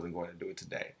ago. Wasn't going to do it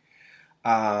today.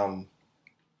 The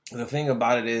thing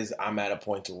about it is I'm at a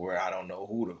point to where I don't know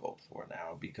who to vote for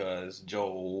now because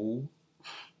Joe,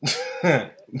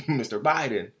 Mr.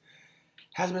 Biden,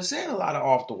 has been saying a lot of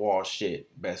off-the-wall shit,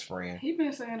 best friend. He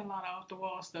been saying a lot of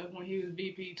off-the-wall stuff when he was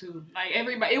VP too. Like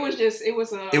everybody, he wasn't shady,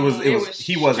 because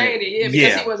he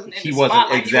wasn't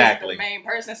exactly the main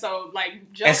person. So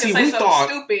like, Joe could say something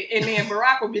stupid, and then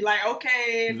Barack would be like,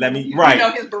 "Okay, you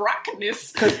know his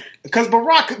Barackness," because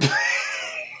Barack.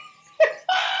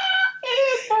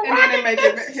 And then they make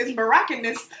his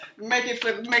Barackness make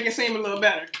it seem a little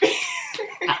better.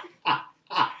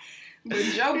 But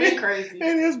Joe been crazy.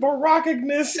 And his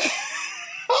Barackness.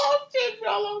 Oh shit,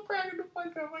 y'all! I'm cracking the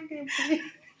fuck up. I can't breathe.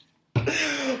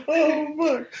 Oh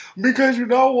fuck! Because you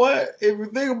know what? If you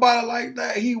think about it like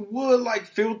that, he would like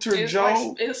filter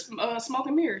Joe. It's smoke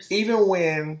and mirrors. Even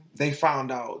when they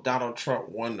found out Donald Trump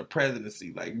won the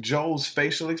presidency, like Joe's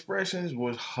facial expressions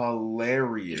was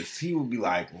hilarious. He would be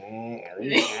like,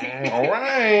 "All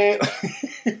right,"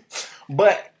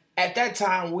 but at that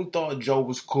time we thought Joe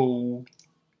was cool.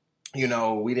 You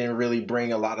know, we didn't really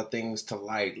bring a lot of things to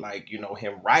light, like, you know,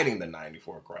 him writing the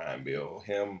 94 crime bill,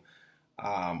 him,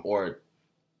 or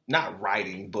not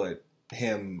writing, but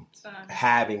him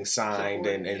having signed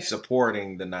and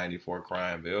supporting the 94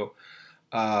 crime bill.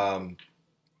 And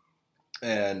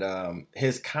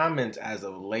his comments as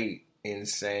of late in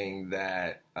saying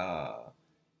that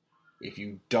if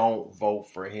you don't vote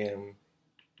for him,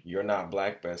 You're not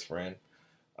black, best friend.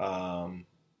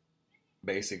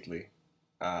 Basically.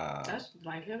 That's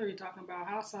like Hillary talking about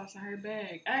hot sauce in her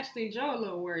bag. Actually, Joe a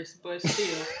little worse, but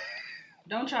still,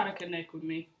 don't try to connect with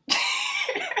me.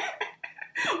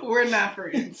 We're not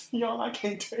friends. Y'all, I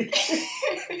can't take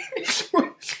it.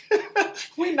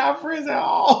 We're not friends at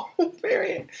all.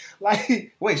 Period.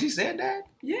 Like, wait, she said that?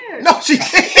 Yeah. No, she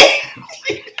didn't.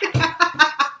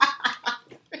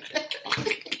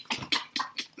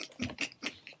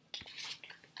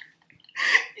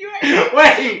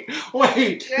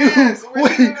 Wait. Yes,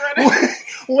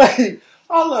 wait.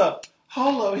 Hold up.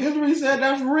 Hillary said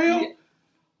that for real? Yeah.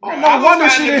 Oh, no wonder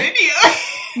she didn't.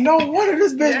 No wonder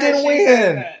this bitch didn't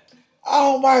win.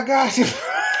 Oh my gosh.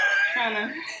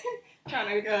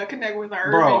 Trying to connect with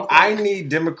her. Bro, I need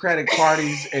Democratic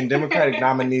parties and Democratic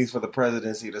nominees for the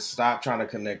presidency to stop trying to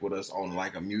connect with us on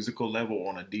like a musical level,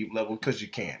 on a deep level, because you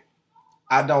can't.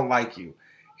 I don't like you.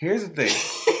 Here's the thing.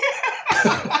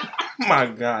 My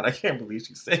God, I can't believe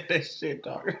she said that shit,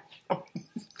 dog. I'm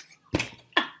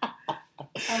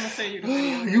gonna send you the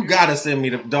video. You gotta send me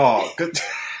the dog.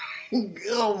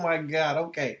 Oh my God.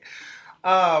 Okay.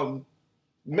 Mr.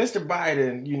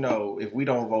 Biden, you know, if we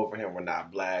don't vote for him, we're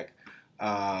not black.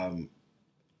 Has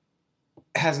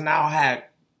now had,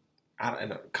 I don't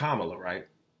know, Kamala, right?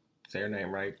 Say her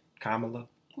name right? Kamala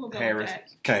Harris.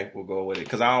 Okay, we'll go with it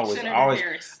because I was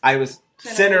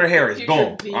Senator Harris.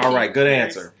 Boom. VP all right, good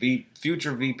Harris. Answer.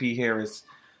 Future VP Harris.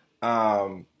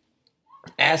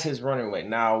 As his running mate.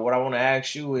 Now, what I want to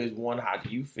ask you is, one, how do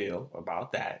you feel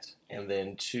about that? And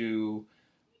then two,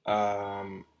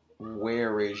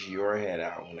 where is your head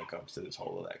at when it comes to this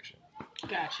whole election?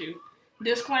 Got you.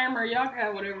 Disclaimer, y'all can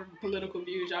have whatever political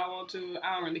views y'all want to.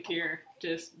 I don't really care.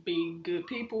 Just be good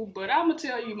people. But I'm going to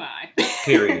tell you mine.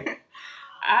 Period.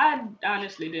 I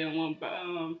honestly didn't want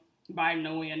Biden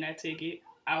to win that ticket.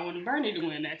 I wanted Bernie to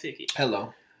win that ticket.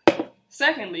 Hello.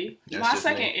 Secondly, my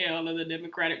second L of the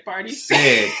Democratic Party was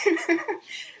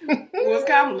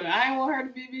Kamala. I didn't want her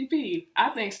to be VP. I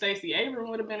think Stacey Abrams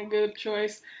would have been a good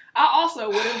choice. I also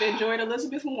would have enjoyed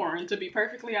Elizabeth Warren, to be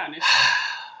perfectly honest.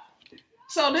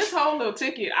 So this whole little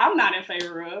ticket, I'm not in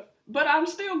favor of, but I'm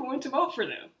still going to vote for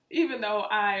them, even though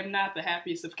I am not the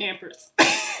happiest of campers.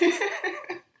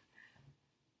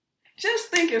 Just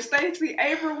think if Stacey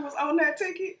Abrams was on that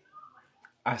ticket.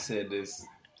 I said this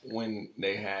when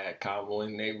they had Kamala,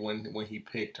 when he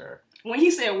picked her. When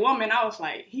he said woman, I was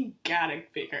like, he gotta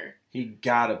pick her. He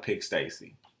gotta pick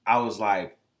Stacey. I was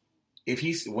like,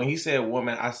 when he said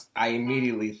woman, I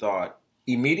immediately thought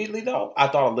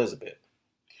Elizabeth.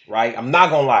 Right? I'm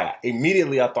not gonna lie.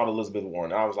 Immediately I thought Elizabeth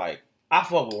Warren. I was like, I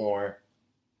fuck with Warren.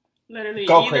 Literally,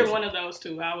 either one of those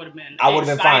two, I would have been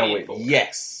fine with.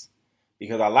 Yes.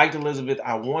 Because I liked Elizabeth.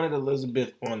 I wanted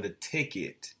Elizabeth on the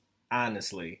ticket,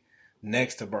 honestly,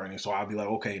 next to Bernie. So I'd be like,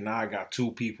 okay, now I got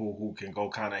two people who can go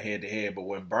kind of head to head. But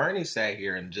when Bernie sat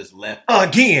here and just left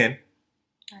again.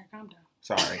 All right, calm down.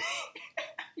 Sorry.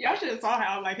 Y'all should have saw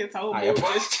how like his whole mood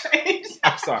just changed.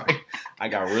 I'm sorry. I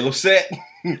got real upset.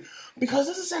 Because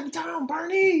this is the second time,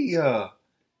 Bernie.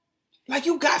 Like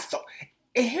you got so.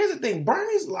 And here's the thing.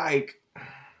 Bernie's like.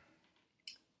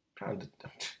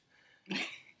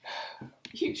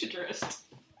 Huge address.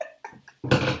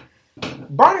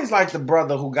 Bernie's like the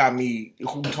brother who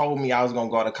told me I was gonna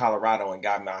go to Colorado and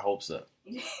got my hopes up.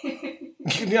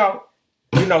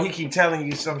 You know, he keep telling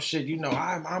you some shit. You know,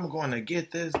 I'm going to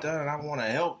get this done. I want to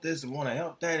help this and want to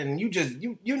help that. And you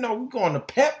know, we going to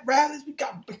pep rallies. We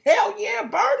got hell yeah,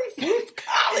 Bernie, fifth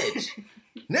college,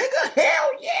 nigga,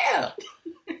 hell yeah.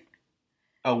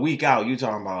 A week out, you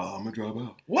talking about I'm gonna drop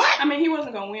out? What? I mean, he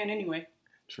wasn't gonna win anyway.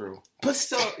 True. But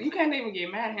so you can't even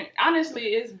get mad at him. Honestly,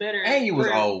 it's better. And you was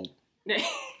old.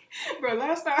 Bro,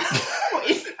 last time,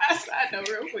 I side note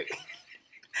real quick.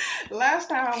 Last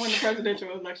time when the presidential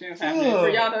election was happening, for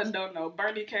y'all that don't know,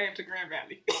 Bernie came to Grand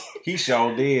Valley. He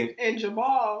sure did. And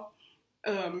Jamal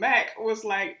Mack was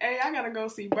like, hey, I gotta go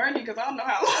see Bernie because I don't know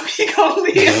how long he gonna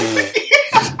live.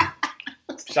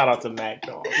 Shout out to Mac,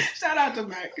 dog. Shout out to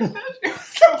Mac. It was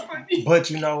so funny. But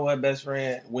you know what, best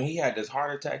friend? When he had this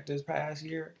heart attack this past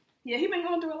year. Yeah, he been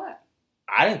going through a lot.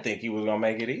 I didn't think he was going to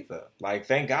make it either. Like,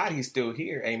 thank God he's still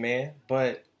here. Amen.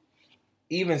 But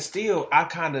even still, I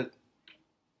kind of,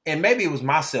 and maybe it was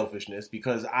my selfishness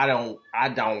because I don't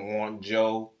want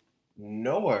Joe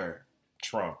nor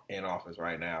Trump in office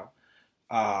right now.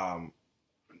 And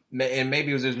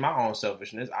maybe it was just my own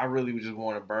selfishness. I really just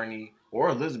wanted Bernie or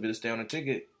Elizabeth to stay on the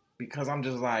ticket because I'm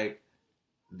just like,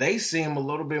 they seem a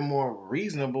little bit more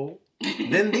reasonable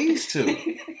than these two.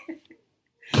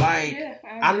 Like, yeah,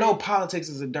 I know politics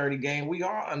is a dirty game. We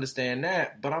all understand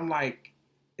that. But I'm like,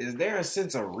 is there a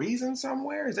sense of reason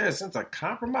somewhere? Is there a sense of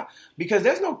compromise? Because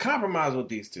there's no compromise with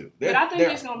these two. But I think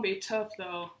it's going to be tough,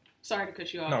 though. Sorry to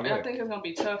cut you off. No, but I think it's going to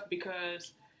be tough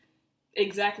because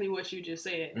exactly what you just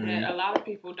said. Mm-hmm. That a lot of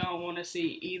people don't want to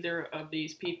see either of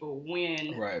these people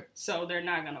win. Right. So they're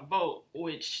not going to vote,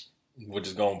 which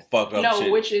is going to fuck up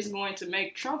shit. Which is going to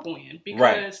make Trump win.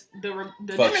 Because the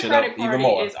Democratic Party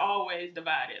is always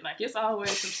divided. Like, it's always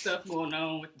some stuff going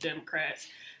on with the Democrats.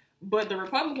 But the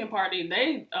Republican Party,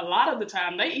 a lot of the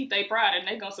time, they eat their pride and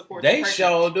they gonna support. They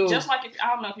sure do. Just like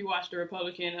I don't know if you watched the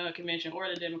Republican convention or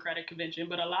the Democratic convention,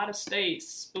 but a lot of states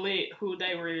split who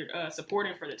they were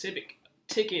supporting for the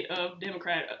ticket of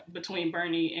Democrat between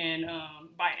Bernie and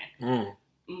Biden.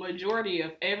 Majority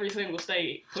of every single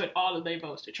state put all of their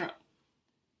votes to Trump.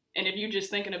 And if you're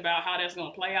just thinking about how that's gonna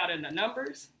play out in the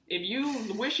numbers, if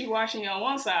you wishy-washy on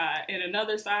one side and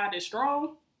another side is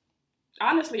strong.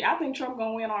 Honestly, I think Trump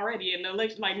gonna win already in the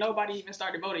election. Like, nobody even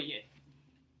started voting yet.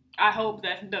 I hope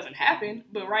that doesn't happen.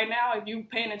 But right now, if you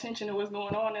paying attention to what's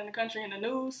going on in the country and the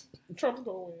news, Trump's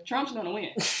gonna win. Trump's gonna win.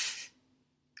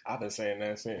 I've been saying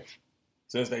that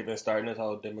since they've been starting this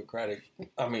whole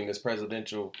this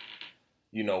presidential,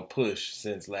 push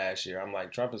since last year. I'm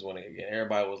like, Trump is winning again.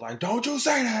 Everybody was like, don't you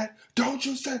say that. Don't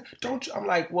you. I'm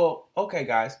like, well, okay,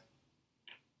 guys.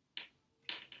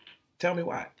 Tell me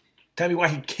why. Tell me why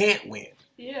he can't win.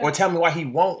 Yeah. Or tell me why he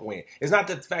won't win. It's not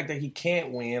the fact that he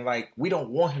can't win. Like, we don't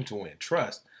want him to win.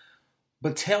 Trust.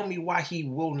 But tell me why he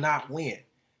will not win.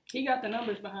 He got the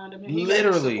numbers behind him. And literally.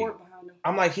 Got the support behind him.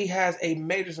 I'm like, he has a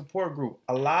major support group.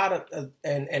 A lot of,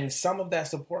 and some of that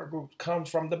support group comes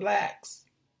from the blacks.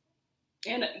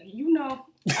 And, like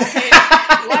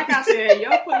I said,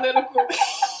 your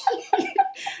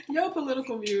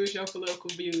political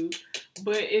views.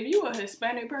 But if you a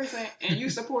Hispanic person and you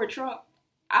support Trump,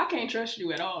 I can't trust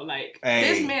you at all. Like,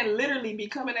 this man literally be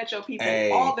coming at your people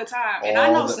all the time. And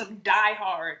I know some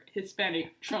diehard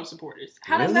Hispanic Trump supporters.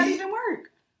 How does that even work?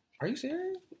 Are you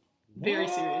serious? Very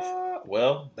serious.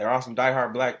 Well, there are some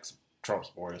diehard black Trump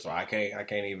supporters, so I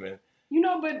can't even.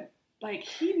 But like,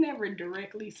 he never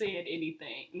directly said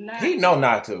anything. He know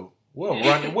not to.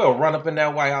 We'll run up in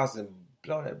that White House and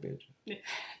blow that bitch.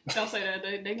 Don't say that.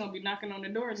 They're going to be knocking on the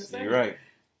doors and saying. You're right.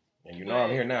 And I'm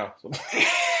here now. So.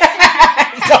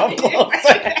 Don't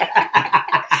say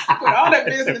that. Put all that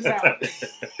business out.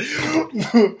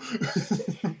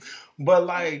 But,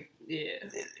 like, yeah,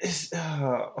 it's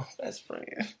best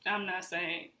friend. I'm not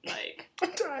saying, like,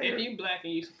 if you black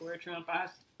and you support Trump, I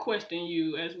question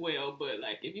you as well. But,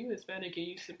 like, if you Hispanic and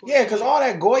you support Trump. Yeah, because all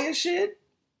that Goya shit.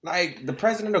 Like, the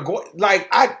president of Goya,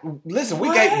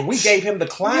 we gave him the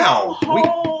clown.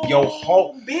 Your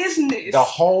whole business. The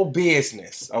whole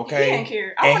business, okay? He didn't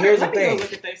care. Here's the thing. Go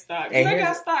look at their stock. They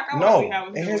got stock. I want to see how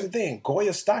it's doing. Here's the thing.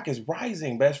 Goya's stock is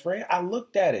rising, best friend. I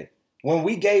looked at it. When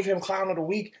we gave him Clown of the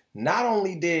Week, not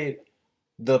only did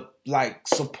the,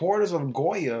 supporters of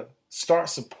Goya start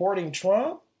supporting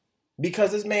Trump,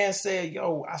 because this man said,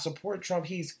 yo, I support Trump.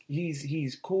 He's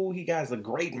cool. He has a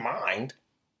great mind.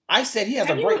 I said he has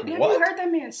a great what? Have you heard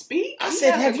that man speak? I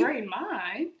said, has a great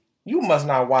mind. You must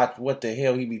not watch what the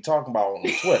hell he be talking about on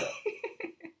Twitter.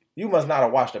 You must not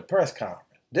have watched the press conference.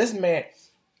 This man,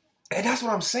 and that's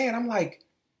what I'm saying. I'm like,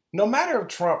 no matter if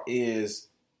Trump is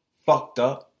fucked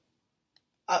up,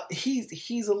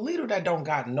 he's a leader that don't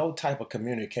got no type of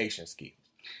communication skills.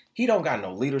 He don't got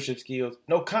no leadership skills,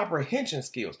 no comprehension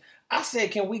skills. I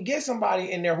said, can we get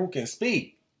somebody in there who can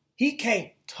speak? He can't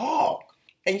talk.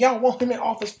 And y'all want him in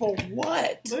office for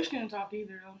what? Bush can't talk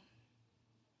either, though.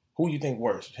 Who you think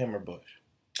worse, him or Bush?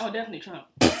 Oh, definitely Trump.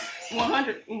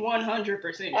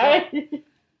 100% Trump.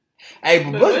 Hey,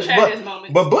 but Bush had his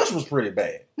moments. But Bush was pretty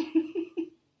bad.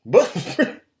 Bush was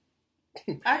pretty...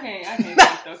 I can't think,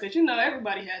 though, because,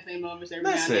 everybody has their moments every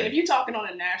now and then. If you're talking on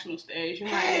a national stage, you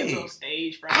might have a little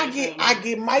stage fright. I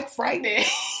get Mike fright.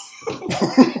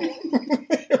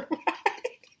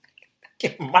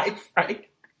 Get Mike fright.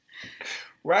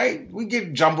 Right? We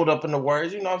get jumbled up in the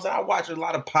words. You know what I'm saying? I watch a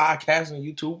lot of podcasts on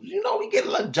YouTube. We get a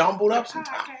little jumbled up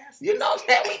sometimes. You know what I'm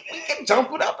saying? We get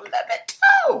jumbled up a little bit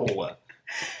too.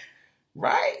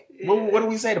 Right? Yeah. What do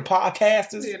we say? The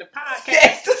podcasters? Yeah, the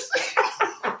podcasters.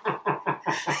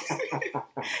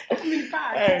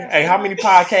 Hey, how many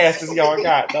podcasters y'all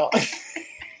got, dog?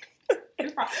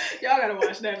 Y'all gotta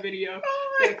watch that video,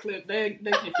 that clip. They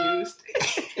confused.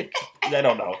 They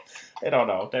don't know.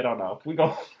 We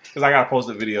go because I gotta post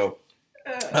a video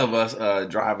of us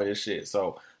driving this shit.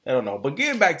 So they don't know. But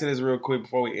getting back to this real quick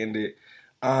before we end it,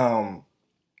 I'm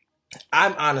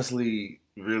honestly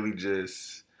really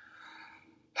just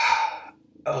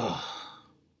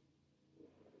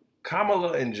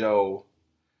Kamala and Joe.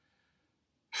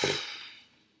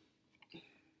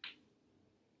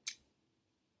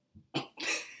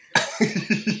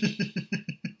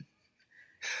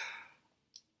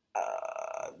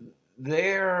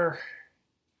 they're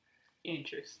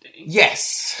interesting.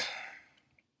 Yes,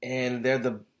 and they're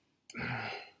the.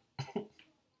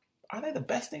 Are they the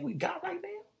best thing we got right now?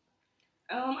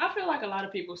 I feel like a lot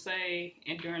of people say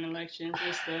during elections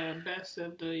it's the best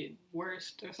of the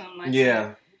worst or something like that.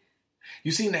 Yeah.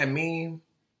 You seen that meme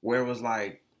where it was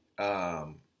like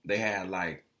they had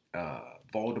like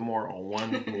Voldemort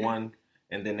on one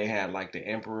and then they had like the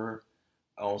Emperor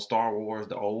on Star Wars,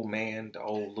 the old man, the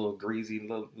old little greasy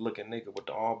looking nigga with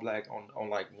the all black on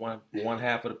like one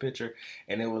half of the picture,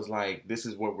 and it was like, this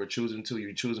is what we're choosing to.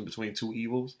 You're choosing between two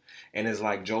evils, and it's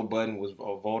like Joe Budden was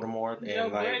Voldemort,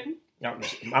 and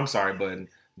I'm sorry, Budden.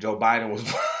 Joe Biden was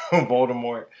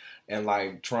Voldemort, and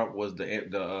like Trump was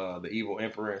the evil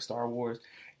emperor in Star Wars.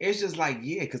 It's just like,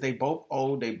 yeah, because they both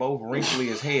old, they both wrinkly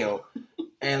as hell.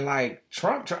 And like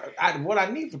Trump, what I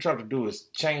need for Trump to do is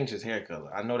change his hair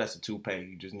color. I know that's a toupee.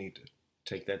 You just need to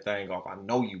take that thing off. I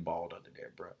know you bald under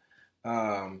there, bro.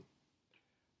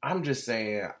 I'm just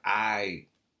saying,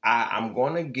 I'm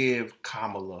going to give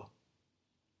Kamala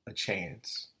a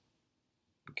chance.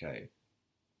 Okay,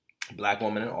 black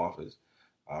woman in office.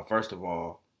 First of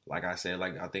all, like I said,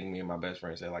 like I think me and my best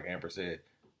friend said, like Amber said,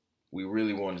 we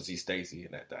really wanted to see Stacey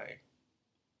in that thing.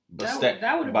 But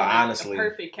that would have been honestly, a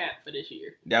perfect cap for this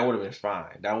year. That would have been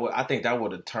fine. I think that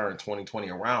would have turned 2020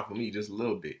 around for me just a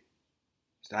little bit.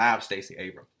 To have Stacey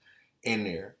Abrams in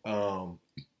there. But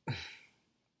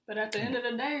at the end of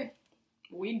the day,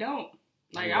 we don't.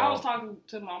 Like, I was talking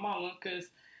to my mama because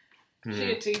she's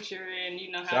a teacher, and you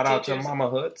know how shout out to Mama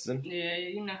Hudson. Yeah,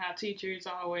 you know how teachers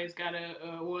always gotta.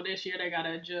 Well, this year they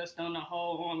gotta adjust on the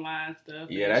whole online stuff.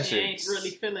 Yeah, that she shit ain't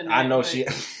really feeling that. I know she.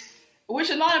 Which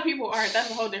a lot of people aren't. That's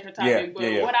a whole different topic.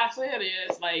 But what I said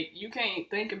is, like, you can't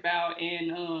think about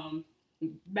and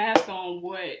bask on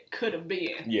what could have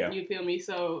been. Yeah. You feel me?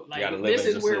 So, like, this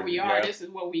is where we are. Yeah. This is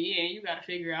what we in. You got to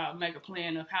figure out, make a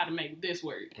plan of how to make this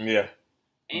work. Yeah.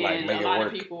 And like, a lot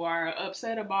of people are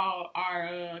upset about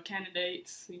our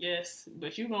candidates. Yes.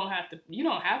 But you don't have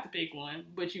to pick one.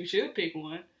 But you should pick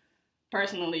one.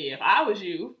 Personally, if I was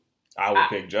you, I would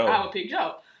pick Joe. I would pick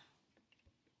Joe.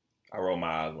 I rolled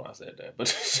my eyes when I said that, but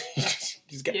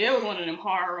it was one of them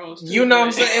horror rolls. You know what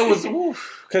I'm saying? It was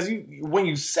because when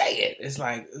you say it, it's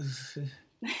like,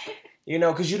 you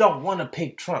know, because you don't want to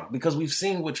pick Trump because we've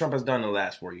seen what Trump has done in the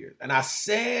last 4 years. And I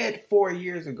said 4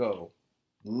 years ago,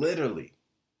 literally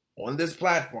on this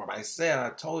platform, I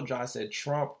told you, I said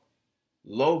Trump,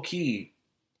 low key,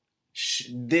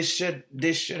 this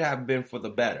should have been for the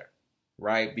better,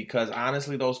 right? Because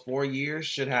honestly, those 4 years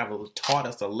should have taught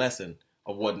us a lesson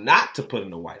of what not to put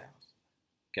in the White House.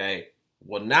 Okay?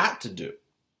 What not to do.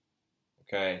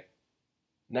 Okay?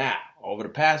 Now, over the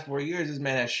past 4 years, this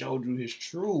man has showed you his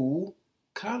true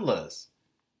colors.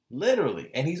 Literally.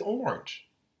 And he's orange.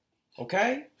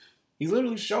 Okay? He's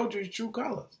literally showed you his true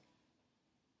colors.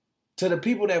 To the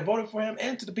people that voted for him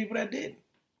and to the people that didn't.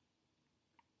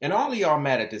 And all of y'all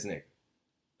mad at this nigga.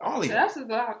 All of y'all.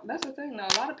 That's the thing, though.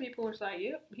 A lot of people are like,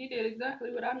 yep, he did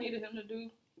exactly what I needed him to do.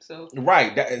 So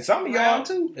right, and some of y'all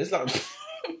too. It's like,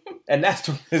 and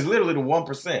it's literally the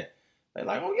 1%. They're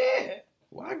like, oh yeah,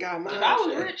 well I got mine. If I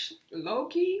was rich, low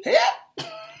key, yeah.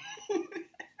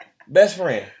 Best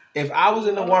friend, if I was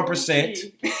in the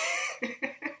 1%,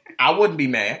 I wouldn't be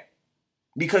mad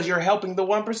because you're helping the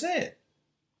 1%.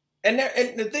 And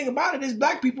the thing about it is,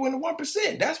 black people in the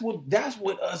 1%. That's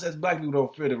what us as black people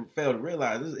don't fail to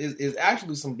realize. Is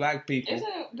actually some black people.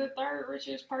 Isn't the third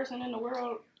richest person in the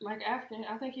world like African?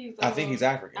 I think he's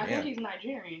African. I think he's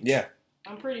Nigerian. Yeah,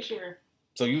 I'm pretty sure.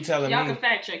 So you telling y'all me? Y'all can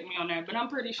fact check me on that, but I'm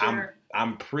pretty sure.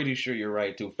 I'm pretty sure you're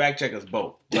right too. Fact check us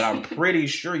both, but I'm pretty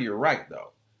sure you're right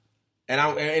though.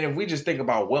 And if we just think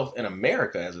about wealth in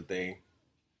America as a thing,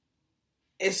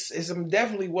 it's some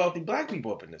definitely wealthy black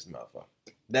people up in this motherfucker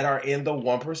that are in the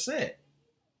 1%.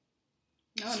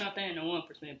 No, not they in the 1%,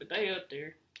 but they up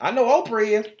there. I know Oprah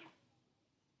is.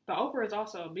 But Oprah is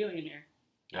also a billionaire.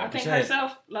 1%. I think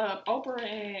herself, Oprah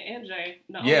and MJ,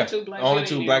 the only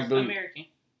two black billionaires.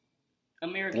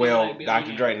 American. Well,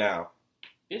 Dr. Dre now.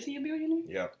 Is he a billionaire?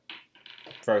 Yep.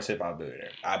 First hip hop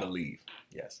billionaire, I believe.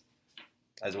 Yes.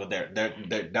 That's what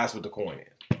that's what the coin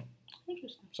is.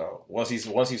 Interesting. So once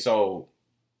he sold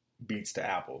Beats to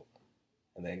Apple,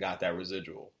 and then got that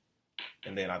residual,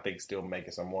 and then I think still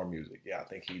making some more music. Yeah, I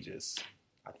think he just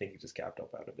capped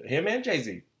up out of it. Him and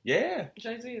Jay-Z. Yeah.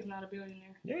 Jay-Z is not a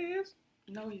billionaire. Yeah, he is.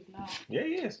 No, he's not. Yeah,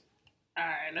 he is. All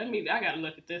right, I gotta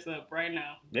look at this up right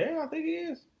now. Yeah, I think he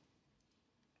is.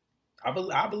 I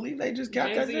believe they just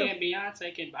capped that deal. Jay-Z and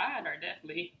Beyonce combined are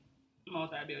definitely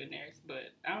multi-billionaires,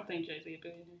 but I don't think Jay-Z is a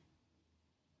billionaire.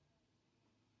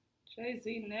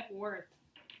 Jay-Z net worth.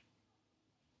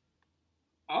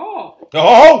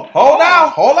 Oh,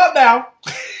 hold up now.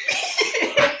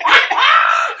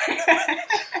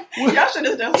 Y'all should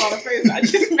have just saw the face I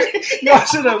just made. Y'all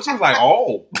should have. She was like,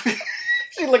 oh.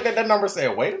 She looked at that number and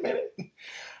said, wait a minute.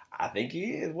 I think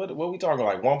he is. What we talking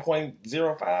like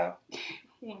 1.05?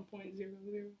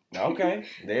 1.00. Okay.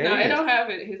 There no, it is. It don't have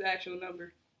his actual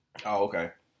number. Oh,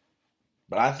 okay.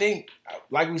 But I think,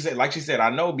 like she said, I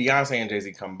know Beyonce and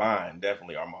Jay-Z combined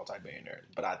definitely are multi-billionaires.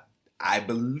 But I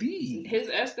believe his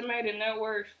estimated net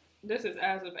worth, this is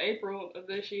as of April of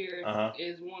this year,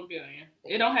 is $1 billion.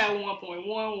 It don't have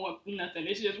 1.1, nothing.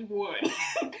 It's just 1.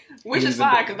 Which is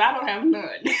fine, because I don't have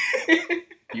none.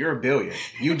 You're a billion.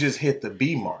 You just hit the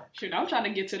B mark. Shoot, I'm trying to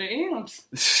get to the M's.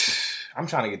 I'm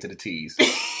trying to get to the T's.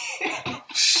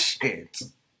 Shit.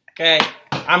 Okay?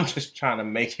 I'm just trying to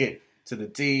make it to the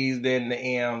T's, then the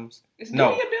M's. Is Diddy a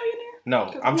billionaire?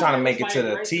 No, I'm trying to make it to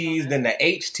the T's, then the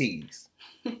HT's.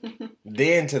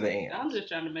 Then to the M's. I'm just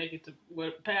trying to make it to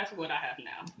past what I have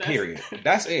now. Period.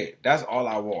 That's it. That's all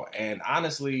I want. And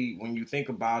honestly, when you think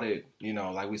about it, you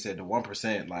know, like we said, the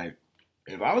 1%, like,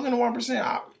 if I was in the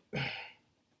 1%,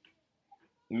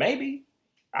 maybe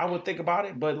I would think about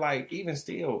it. But, like, even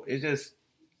still, it's just,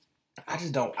 I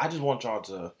just want y'all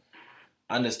to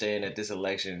understand that this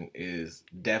election is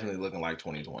definitely looking like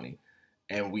 2020.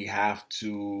 And we have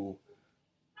to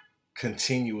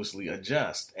continuously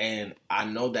adjust. And I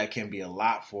know that can be a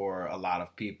lot for a lot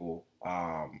of people,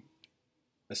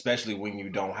 especially when you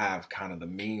don't have kind of the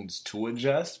means to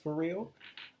adjust for real.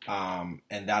 And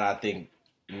that I think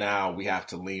now we have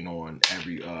to lean on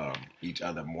each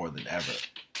other more than ever.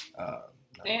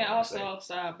 And also,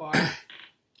 sidebar,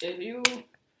 if you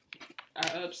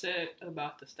are upset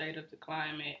about the state of the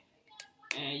climate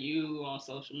and you on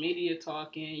social media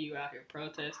talking, you out here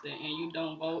protesting, and you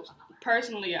don't vote,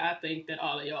 personally, I think that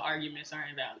all of your arguments are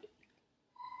invalid.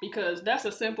 Because that's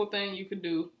a simple thing you could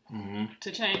do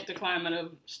to change the climate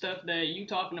of stuff that you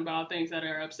talking about, things that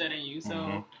are upsetting you.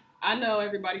 So I know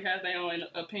everybody has their own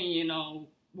opinion on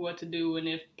what to do and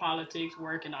if politics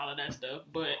work and all of that stuff,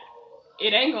 but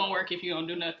it ain't gonna work if you don't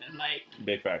do nothing. Like,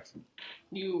 big facts.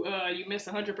 You miss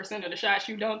 100% of the shots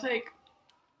you don't take.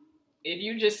 If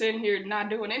you just sitting here not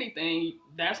doing anything,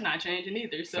 that's not changing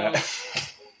either. So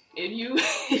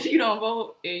if you don't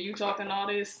vote and you talking all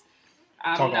this,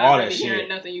 I'm not really hearing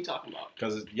nothing you talking about.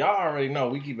 Because y'all already know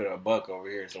we keep it a buck over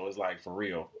here, so it's like for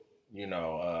real. You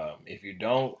know, if you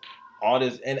don't, all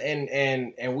this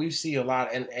and we see a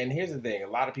lot. And here's the thing: a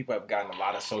lot of people have gotten a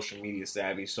lot of social media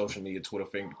savvy, social media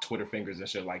Twitter fingers and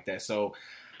shit like that. So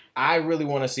I really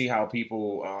want to see how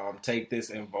people take this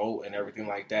and vote and everything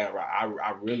like that.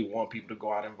 I really want people to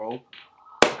go out and vote.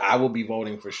 I will be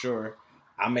voting for sure.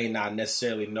 I may not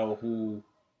necessarily know who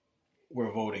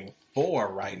we're voting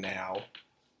for right now.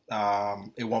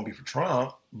 It won't be for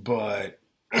Trump, but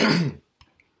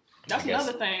that's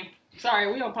another thing.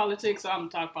 Sorry, we on politics, so I'm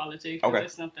gonna talk politics. Okay.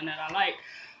 It's something that I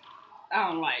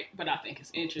don't like, but I think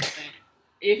it's interesting.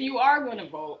 If you are gonna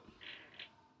vote,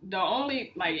 the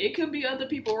only, it could be other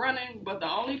people running, but the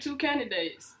only two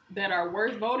candidates that are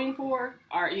worth voting for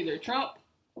are either Trump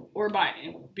or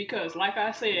Biden. Because, like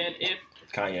I said, if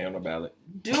Kanye on the ballot.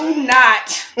 Do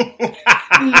not,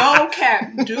 no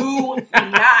cap, do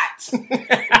not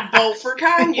vote for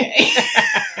Kanye.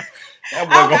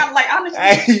 Honestly, I was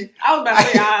about to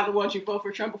say I want you to vote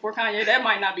for Trump before Kanye. That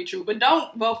might not be true, but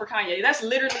don't vote for Kanye. That's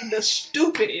literally the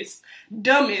stupidest,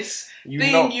 dumbest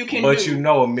thing you can do. But you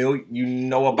know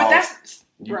about. But that's,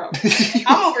 bro,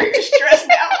 I'm over here stressed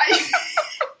now.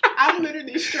 I'm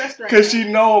literally stressed right now. Because you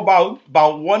know about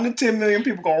 1 to 10 million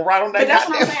people gonna ride on that. But that's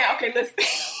what I'm saying. Okay, listen.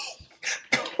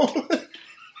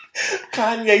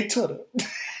 Kanye to the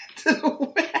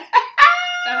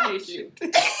I hate you.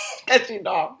 That's your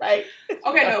dog, right?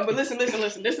 Okay, no, but listen. This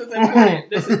is important.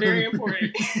 This is very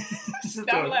important.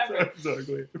 Stop laughing.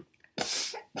 Sorry,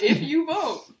 if you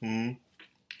vote,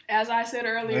 as I said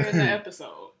earlier in the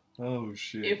episode, oh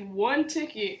shit! If one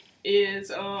ticket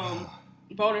is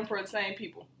voting for the same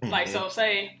people, so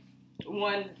say I'm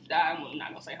not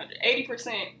gonna say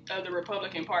 80% of the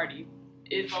Republican Party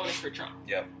is voting for Trump.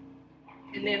 Yep.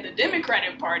 And then the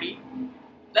Democratic Party,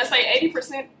 let's say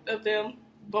 80% of them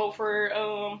vote for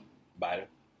Biden.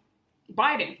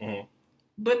 Mm-hmm.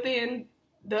 But then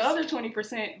the other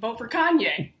 20% vote for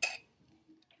Kanye.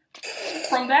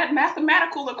 From that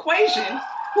mathematical equation,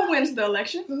 who wins the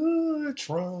election?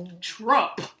 Trump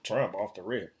off the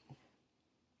rip.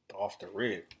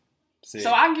 See.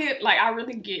 So I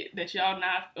really get that y'all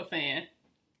not a fan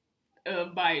of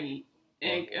Biden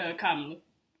and Kamala.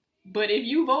 But if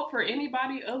you vote for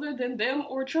anybody other than them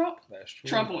or Trump, that's true.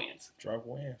 Trump wins.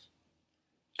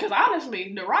 Because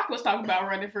honestly, The Rock was talking about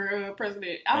running for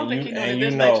president. I don't think he's doing it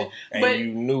this election. But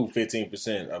you knew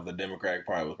 15% of the Democratic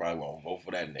Party was probably going to vote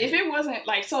for that nigga. If it wasn't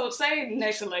like, so say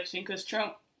next election, because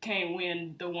Trump can't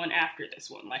win the one after this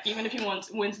one. Like, even if he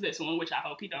wins this one, which I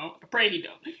hope he don't, I pray he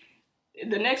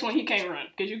don't. The next one he can't run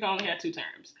because you can only have 2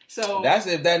 terms. So that's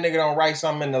if that nigga don't write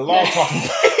something in the law talking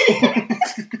about.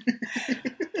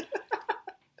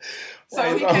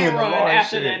 So he can't run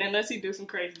after that unless he do some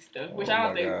crazy stuff, which I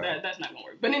don't think that's not gonna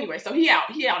work. But anyway, so he out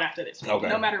after this. Okay.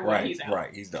 No matter what, he's out.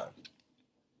 Right, he's done.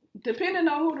 Depending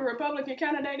on who the Republican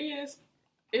candidate is,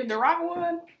 if The Rock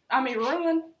run, I might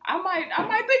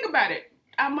think about it.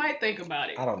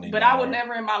 I don't need. But I would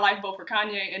never in my life vote for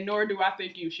Kanye, and nor do I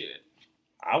think you should.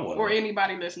 I wouldn't. Or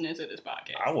anybody listening to this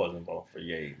podcast. I wasn't voting for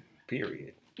Ye.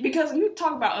 Period. Because you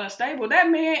talk about unstable, that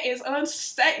man is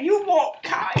unstable. You want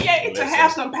Kanye to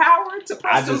have some power to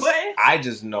press some buttons? I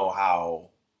just know how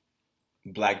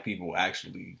black people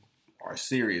actually are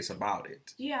serious about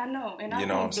it. Yeah, I know. And I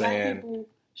know think black people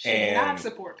should not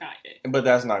support Kanye. But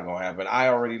that's not going to happen. I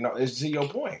already know. It's to your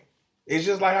point. It's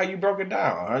just like how you broke it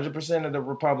down. 100% of the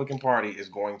Republican Party is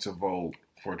going to vote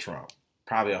for Trump.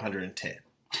 Probably 110.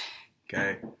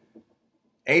 Okay?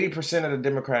 80% of the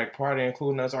Democratic Party,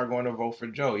 including us, are going to vote for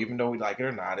Joe. Even though we like it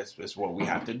or not, it's what we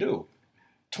have to do.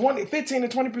 15 to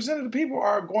 20% of the people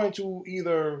are going to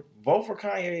either vote for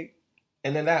Kanye,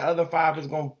 and then that other 5 is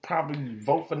going to probably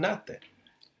vote for nothing.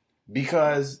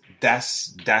 Because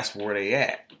that's where they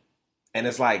at. And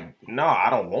it's like, no, I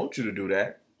don't want you to do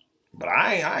that. But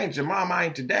I ain't your mom, I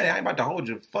ain't your daddy. I ain't about to hold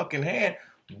your fucking hand.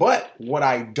 But what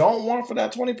I don't want for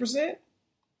that 20%,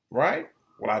 right?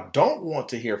 What I don't want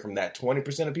to hear from that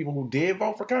 20% of people who did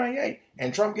vote for Kanye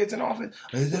and Trump gets in office,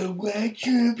 the black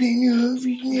Trump in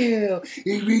office now.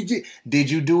 Did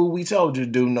you do what we told you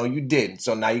to do? No, you didn't.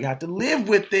 So now you have to live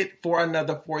with it for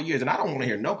another 4 years. And I don't want to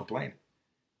hear no complaining.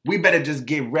 We better just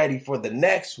get ready for the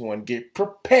next one. Get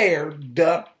prepared.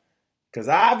 Because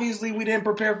obviously we didn't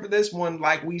prepare for this one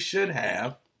like we should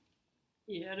have.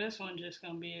 Yeah, this one just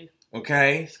going to be...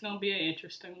 Okay? It's going to be an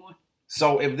interesting one.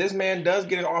 So if this man does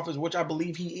get in office, which I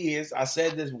believe he is, I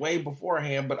said this way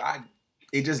beforehand, but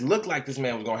it just looked like this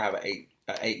man was going to have an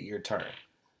 8-year term.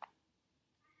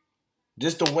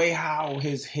 Just the way how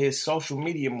his social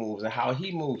media moves and how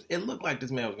he moves, it looked like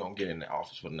this man was going to get in the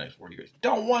office for the next 4 years.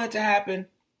 Don't want it to happen.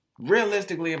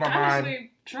 Realistically, in my mind.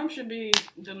 Honestly, Trump should be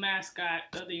the mascot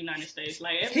of the United States.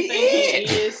 Like, everything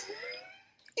he is...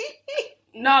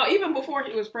 No, even before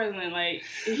he was president, like,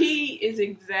 he is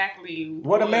exactly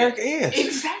what America is.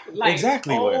 Exactly. Like,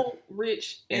 exactly old,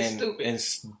 rich, and stupid. And,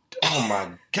 oh,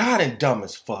 my God, and dumb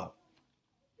as fuck.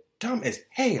 Dumb as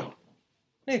hell.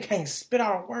 Nigga can't spit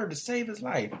out a word to save his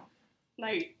life.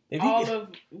 Like, of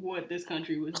what this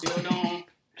country was built on,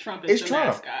 Trump is the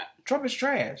mascot. Trump is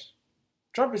trash.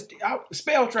 Trump is...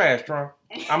 spell trash, Trump.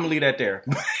 I'm going to leave that there.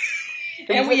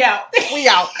 And we out. We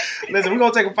out. Listen, we're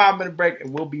going to take a 5-minute break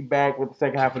and we'll be back with the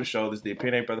second half of the show. This is the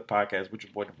Opinion Brother Podcast with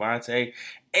your boy Devontae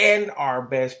and our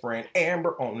best friend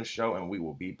Amber on the show, and we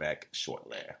will be back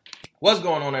shortly. What's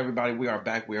going on, everybody? We are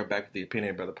back. We are back with the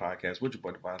Opinion Brother Podcast with your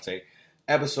boy Devontae.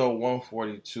 Episode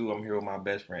 142. I'm here with my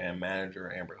best friend and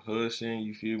manager, Amber Hudson.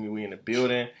 You feel me? We in the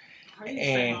building. How you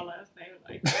say my last name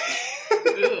like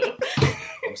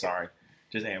I'm sorry.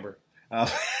 Just Amber.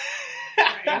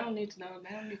 I don't need to know.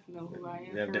 They don't need to know who I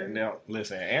am. Now,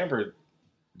 listen, Amber,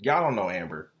 y'all don't know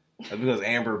Amber. That's because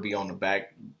Amber be on the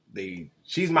back.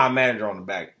 She's my manager on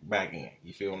the back end.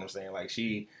 You feel what I'm saying? Like,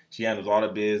 she handles all the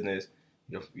business.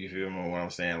 You feel what I'm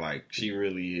saying? Like, she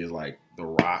really is like the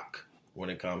Rock when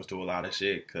it comes to a lot of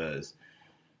shit. Because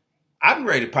I be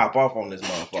ready to pop off on this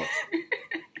motherfucker.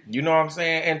 You know what I'm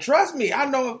saying? And trust me, I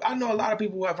know a lot of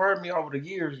people who have heard me over the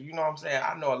years. You know what I'm saying?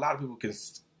 I know a lot of people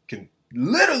can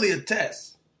literally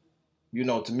attest, you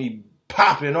know, to me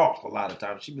popping off a lot of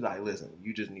times. She'd be like, listen,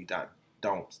 you just need to,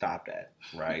 don't stop that,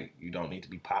 right? You don't need to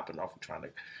be popping off and trying to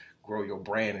grow your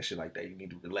brand and shit like that. You need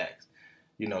to relax.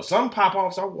 You know, some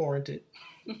pop-offs are warranted.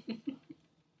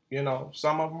 You know,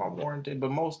 some of them are warranted,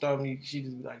 but most of them, she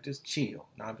just be like, just chill.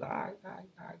 And I'd be like, all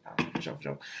right, for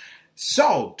sure.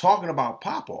 So, talking about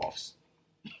pop-offs,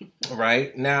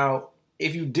 right? Now,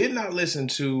 if you did not listen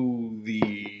to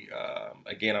the,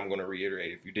 again, I'm going to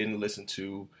reiterate, if you didn't listen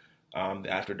to the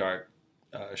After Dark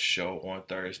show on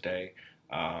Thursday,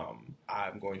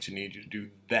 I'm going to need you to do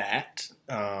that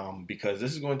because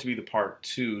this is going to be the part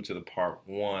 2 to the part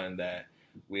 1 that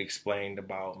we explained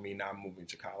about me not moving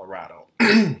to Colorado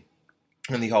and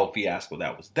the whole fiasco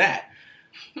that was that.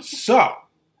 So,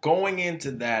 going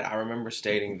into that, I remember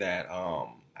stating that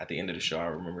at the end of the show, I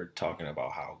remember talking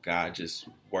about how God just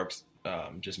works,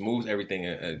 just moves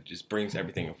everything, just brings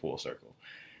everything in full circle.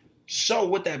 So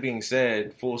with that being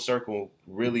said, full circle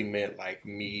really meant like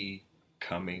me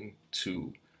coming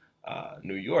to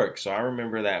New York. So I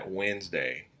remember that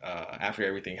Wednesday, after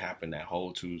everything happened, that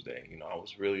whole Tuesday, you know, I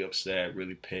was really upset,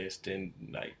 really pissed, and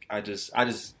like I just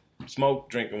smoked,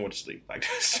 drink, and went to sleep. Like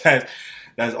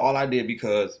that's all I did,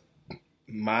 because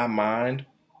my mind,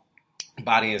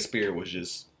 body, and spirit was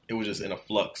just in a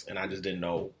flux, and I just didn't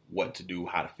know what to do,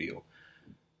 how to feel.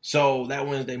 So that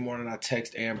Wednesday morning, I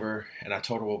text Amber and I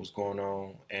told her what was going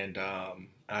on, and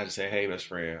I just said, "Hey, best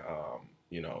friend,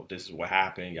 you know, this is what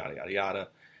happened, yada yada yada.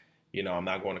 You know, I'm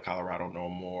not going to Colorado no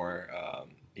more.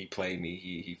 He played me,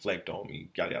 he flaked on me,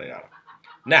 yada yada yada."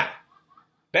 Now,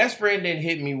 best friend didn't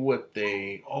hit me with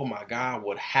the, "Oh my God,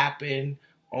 what happened?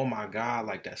 Oh my God,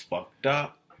 like that's fucked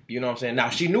up." You know what I'm saying? Now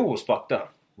she knew it was fucked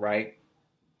up, right?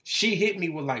 She hit me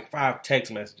with like 5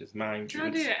 text messages, mind you. I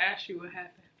did ask you what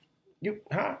happened. You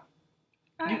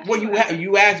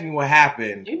asked me what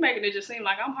happened. You making it just seem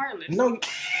like I'm heartless. No.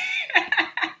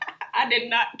 I did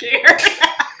not care.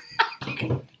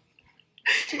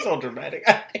 She's so dramatic.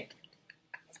 I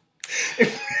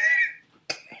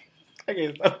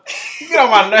can't stop. You get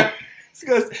on my nerves,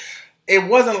 because it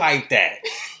wasn't like that.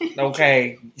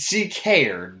 Okay? She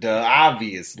cared,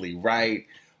 obviously, right?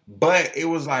 But it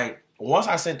was like, once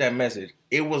I sent that message,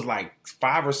 it was like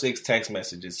 5 or 6 text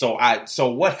messages. So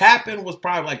what happened was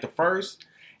probably like the first,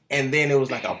 and then it was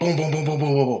like a boom, boom, boom, boom,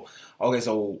 boom, boom, boom. Okay,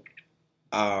 so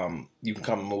you can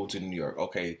come and move to New York.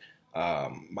 Okay,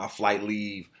 my flight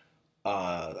leave.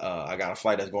 I got a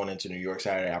flight that's going into New York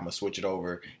Saturday. I'm gonna switch it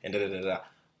over, and da da da da.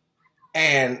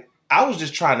 And I was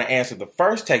just trying to answer the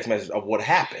first text message of what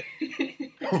happened,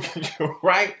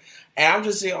 right? And I'm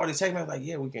just seeing all these text messages like,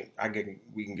 "Yeah, we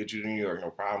can get you to New York, no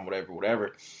problem,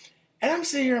 whatever." And I'm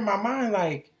sitting here in my mind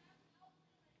like,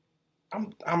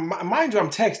 mind you,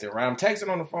 I'm texting, right? I'm texting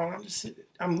on the phone. As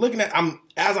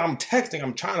I'm texting,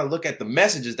 I'm trying to look at the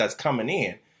messages that's coming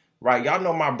in, right? Y'all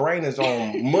know my brain is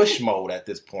on mush mode at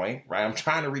this point, right? I'm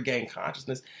trying to regain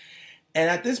consciousness.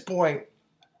 And at this point,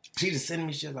 she just sending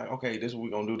me shit like, "Okay, this is what we're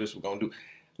going to do, this is what we're going to do."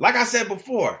 Like I said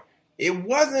before, it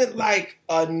wasn't like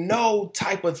a no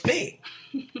type of thing,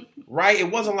 right?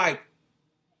 It wasn't like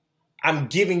I'm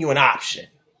giving you an option,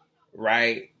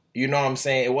 right? You know what I'm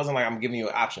saying? It wasn't like I'm giving you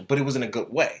an option, but it was in a good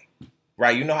way,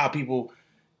 right? You know how people,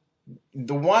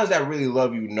 the ones that really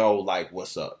love you know, like,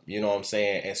 what's up, you know what I'm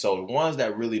saying? And so the ones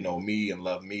that really know me and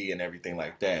love me and everything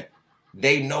like that,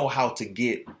 they know how to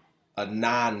get a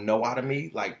non-no out of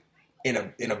me, like, in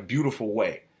a beautiful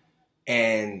way.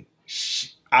 And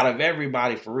out of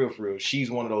everybody, for real,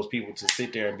 she's one of those people to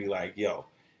sit there and be like, "Yo,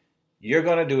 you're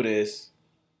going to do this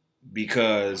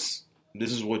because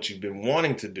this is what you've been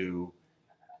wanting to do.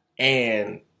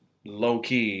 And low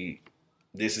key,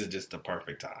 this is just the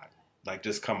perfect time. Like,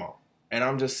 just come on." And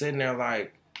I'm just sitting there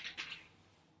like,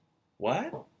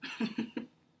 "What?"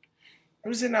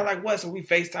 I'm sitting there like, "What?" So we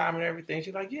FaceTime and everything.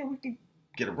 She's like, "Yeah, we can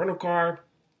get a rental car.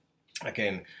 I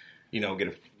can,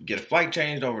 get a flight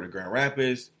changed over to Grand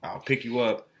Rapids. I'll pick you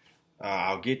up.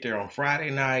 I'll get there on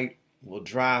Friday night. We'll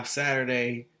drive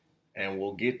Saturday, and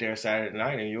we'll get there Saturday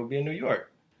night, and you'll be in New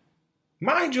York."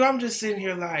 Mind you, I'm just sitting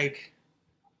here like,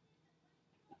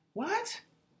 "What?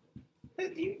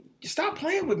 You stop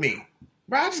playing with me,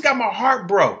 bro. I just got my heart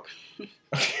broke."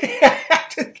 I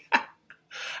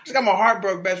just got my heart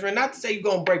broke, best friend. Not to say you're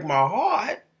going to break my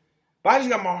heart, but I just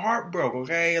got my heart broke,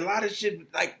 okay? A lot of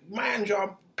shit, like, mind you,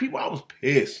 I was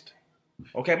pissed.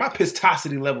 Okay, my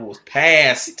pissosity level was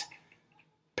past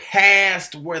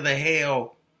where the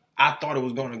hell I thought it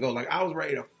was going to go. Like, I was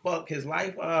ready to fuck his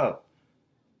life up.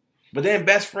 But then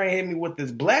best friend hit me with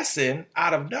this blessing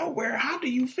out of nowhere. How do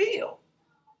you feel?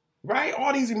 Right?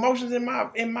 All these emotions in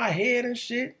my head and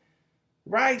shit.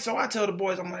 Right? So I tell the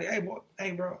boys, I'm like, hey bro.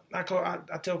 I tell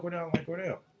Cordell, I'm like,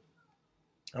 "Cordell,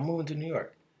 I'm moving to New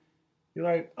York." You're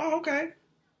like, "Oh, okay."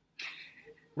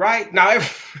 Right? Now,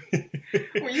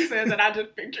 when you said that, I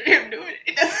just picture him doing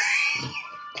it.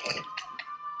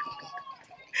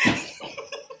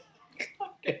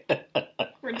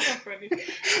 We're not funny.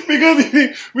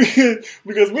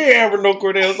 Because me and Amber know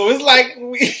Cordell, so it's like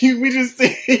we just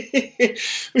see.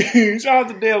 Shout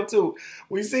out to Dale too.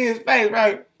 We see his face,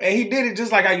 right? And he did it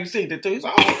just like how you seen it too. He's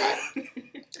like, "Oh, okay."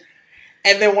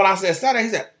 And then when I said Saturday, he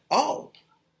said, oh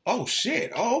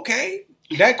shit, oh, okay,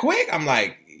 that quick?" I'm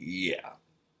like, "Yeah."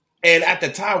 And at the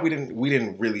time, we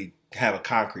didn't really have a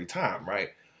concrete time, right?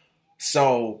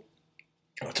 So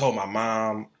I told my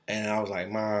mom, and I was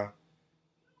like, "Mom,"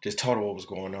 just told her what was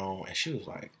going on, and she was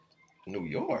like, "New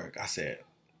York?" I said,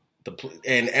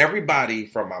 and everybody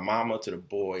from my mama to the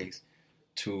boys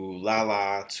to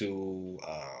Lala to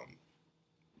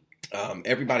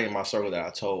everybody in my circle that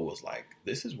I told was like,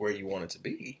 this is where you want it to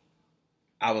be.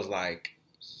 I was like,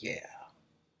 yeah.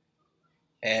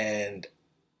 And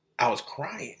I was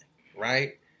crying,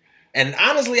 right? And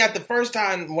honestly, at the first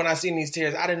time when I seen these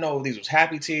tears, I didn't know if these was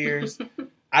happy tears.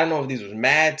 I didn't know if these was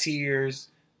mad tears.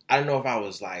 I didn't know if I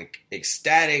was like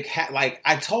ecstatic. Like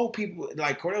I told people,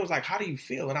 like Cordell was like, how do you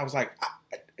feel? And I was like,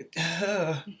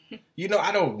 I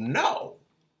don't know.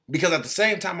 Because at the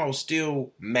same time, I was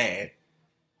still mad.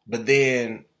 But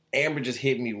then Amber just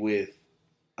hit me with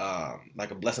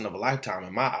like a blessing of a lifetime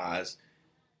in my eyes.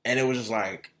 And it was just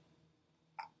like,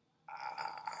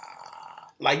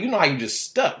 you know how you just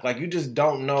stuck. Like, you just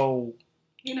don't know.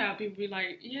 You know how people be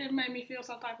like, yeah, it made me feel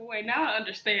some type of way. Now I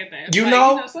understand that. You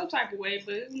know? Some type of way,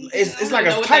 but it's like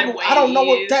a type of, I don't know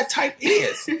what that type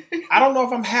is. I don't know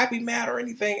if I'm happy, mad, or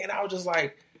anything. And I was just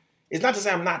like, it's not to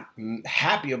say I'm not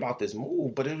happy about this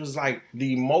move, but it was like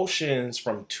the emotions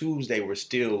from Tuesday were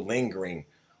still lingering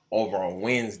over on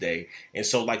Wednesday. And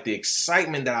so, like, the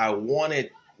excitement that I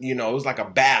wanted, it was like a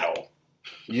battle.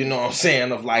 You know what I'm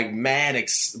saying? Of like mad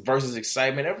versus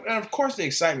excitement. And of course the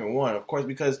excitement won, of course,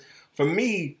 because for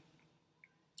me,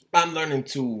 I'm learning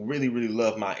to really, really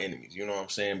love my enemies. You know what I'm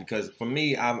saying? Because for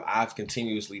me, I've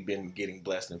continuously been getting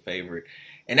blessed and favored.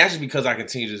 And that's just because I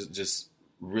continue to just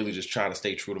really just try to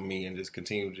stay true to me and just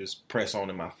continue to just press on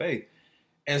in my faith.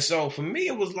 And so for me,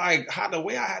 it was like the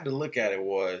way I had to look at it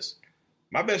was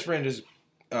my best friend just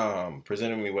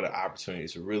presented me with an opportunity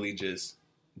to really just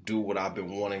do what I've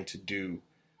been wanting to do.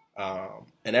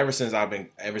 And ever since I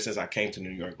came to New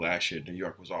York last year, New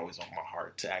York was always on my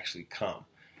heart to actually come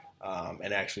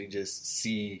and actually just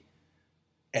see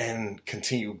and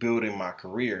continue building my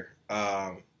career.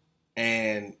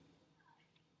 And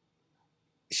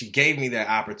she gave me that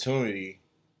opportunity,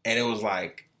 and it was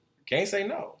like, can't say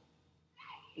no.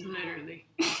 Literally.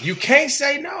 You can't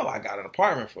say no. I got an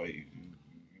apartment for you.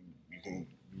 You can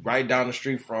right down the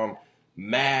street from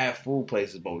mad food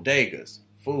places, bodegas,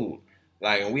 food.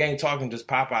 Like, and we ain't talking just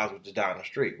Popeyes, which is down the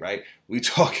street, right? We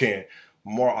talking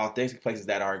more authentic places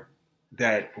that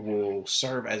will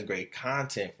serve as great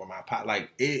content for my pot.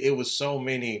 Like, it was so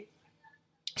many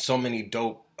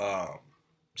dope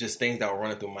just things that were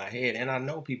running through my head. And I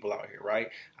know people out here, right?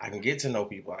 I can get to know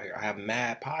people out here. I have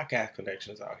mad podcast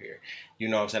connections out here. You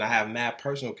know what I'm saying? I have mad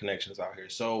personal connections out here.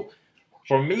 So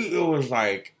for me, it was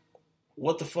like,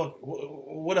 what the fuck?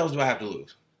 What else do I have to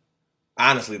lose?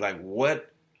 Honestly, like, what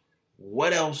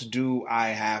else do I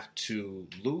have to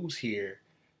lose here?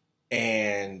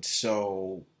 And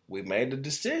so we made the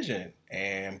decision,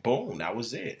 and boom, that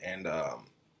was it. And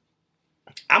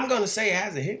I'm going to say it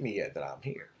hasn't hit me yet that I'm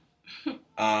here.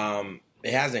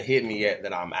 It hasn't hit me yet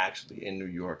that I'm actually in New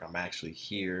York. I'm actually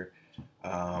here,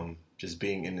 just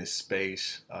being in this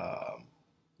space,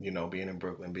 being in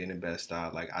Brooklyn, being in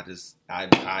Bed-Stuy. Like, I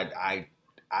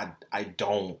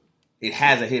don't, it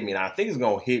hasn't hit me. And I think it's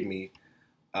going to hit me.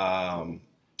 Oh,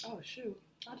 shoot.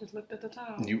 I just looked at the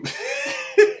time.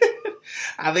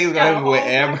 I think it's going to hit me when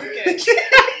Amber,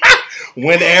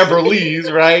 when Amber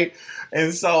leaves, right?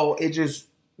 And so it just,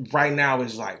 right now,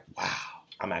 it's like, wow,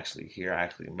 I'm actually here. I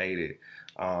actually made it.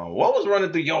 What was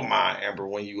running through your mind, Amber,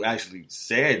 when you actually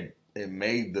said and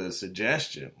made the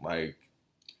suggestion? Like,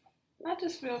 I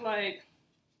just feel like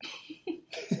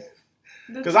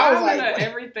because I was like,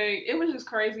 everything. It was just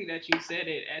crazy that you said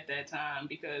it at that time.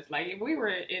 Because, like, if we were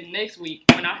in next week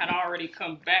when I had already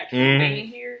come back from being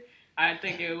here, I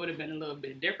think it would have been a little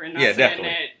bit different. Not saying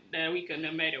definitely that we couldn't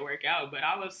have made it work out, but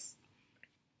I was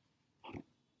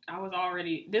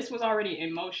already. This was already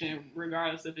in motion,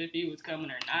 regardless of if he was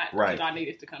coming or not. Right. Because I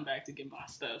needed to come back to get my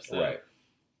stuff. So right.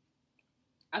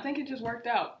 I think it just worked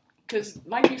out. Because,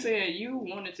 like you said, you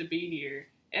wanted to be here.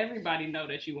 Everybody know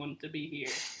that you wanted to be here.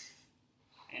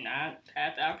 And I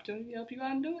had the opportunity to help you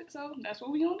out and do it. So that's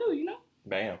what we going to do, you know?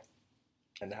 Bam.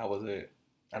 And that was it.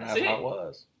 And that's how it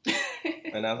was.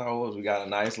 And that's how it was. We got a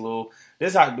nice little... So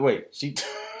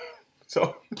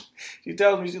she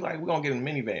tells me, she's like, we're going to get a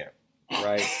minivan.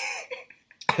 Right?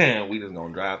 And we just going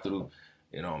to drive through,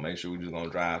 make sure we just going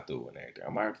to drive through and everything.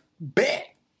 I'm like,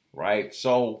 bet. Right?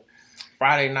 So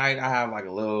Friday night, I have like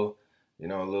a little... I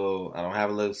don't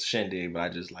have a little shindig, but I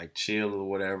just like chill or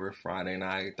whatever. Friday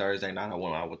night, Thursday night, I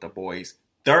went out with the boys.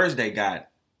 Thursday got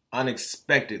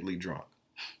unexpectedly drunk.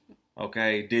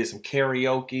 Okay, did some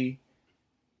karaoke,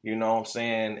 you know what I'm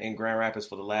saying, in Grand Rapids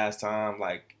for the last time.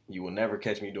 Like, you will never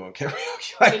catch me doing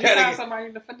karaoke like did that. You have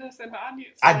somebody to finesse in the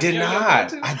audience? I did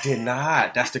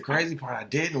not. That's the crazy part. I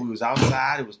didn't. We was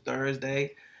outside. It was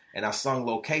Thursday, and I sung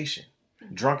Location,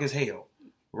 drunk as hell,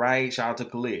 right? Shout out to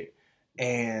Khalid.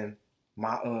 And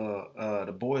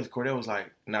the boys, Cordell was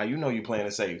like, now you know you playing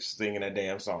it safe, singing that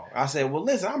damn song. I said, well,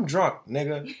 listen, I'm drunk,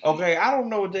 nigga. Okay, I don't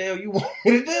know what the hell you want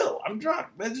me to do. I'm drunk.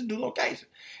 Let's just do location.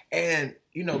 And,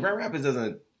 Grand Rapids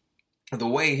doesn't, the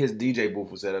way his DJ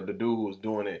booth was set up, the dude who was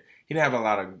doing it, he didn't have a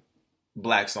lot of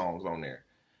black songs on there.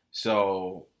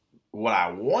 So what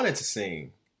I wanted to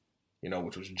sing,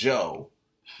 which was Joe,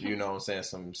 what I'm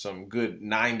saying, some good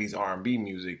 90s R&B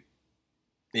music,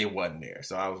 it wasn't there.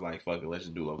 So I was like, fuck it, let's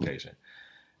just do location.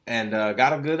 And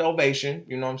got a good ovation,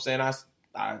 you know what I'm saying?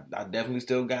 I definitely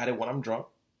still got it when I'm drunk,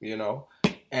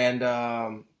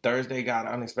 And Thursday got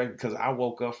unexpected because I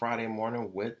woke up Friday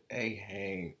morning with a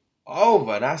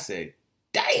hangover. And I said,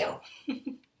 damn,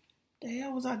 the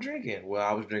hell was I drinking? Well,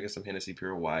 I was drinking some Hennessy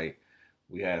Pure White.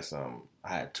 I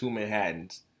had 2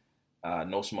 Manhattans,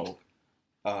 no smoke.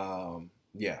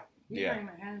 Yeah. You drank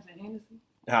Manhattans and Hennessy?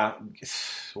 Huh?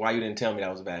 Why you didn't tell me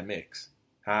that was a bad mix?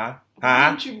 Huh?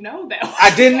 Why didn't you know that?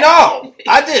 I didn't know.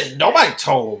 I didn't. Nobody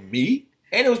told me.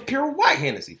 And it was pure white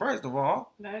Hennessy, first of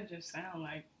all. That just sounds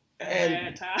like a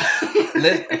bad time.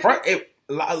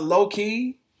 Low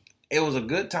key, it was a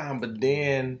good time, but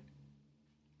then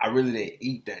I really didn't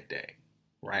eat that day.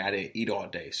 Right? I didn't eat all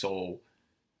day. So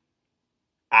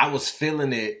I was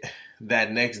feeling it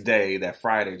that next day, that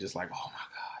Friday, just like, oh my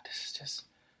God, this is just,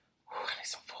 I need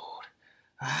some food.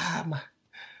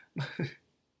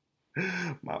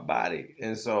 My body.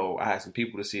 And so I had some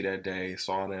people to see that day,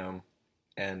 saw them,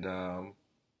 and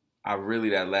I really,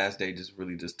 that last day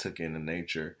just took in the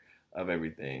nature of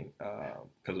everything,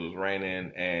 because it was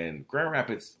raining, and Grand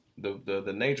Rapids,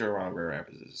 the nature around Grand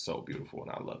Rapids is so beautiful,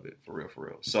 and I love it, for real.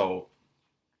 So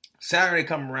Saturday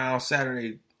come around,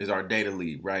 Saturday is our day to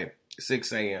leave, right?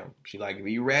 6 a.m. She like,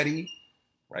 be ready.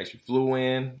 Right, she flew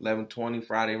in 11:20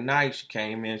 Friday night. She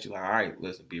came in. She like, all right,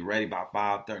 listen, be ready by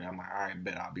 5:30. I'm like, all right,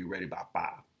 bet I'll be ready by 5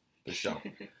 for sure.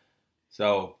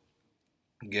 So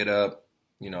get up,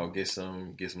 get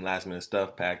some last minute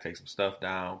stuff packed, take some stuff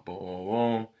down. Boom, boom,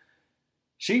 boom.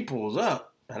 She pulls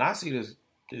up, and I see this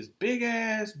big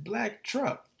ass black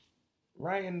truck,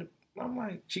 right? And I'm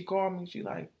like, she called me. She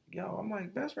like, yo, I'm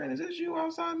like, best friend, is this you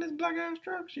outside in this black ass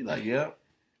truck? She like, yep.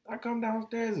 I come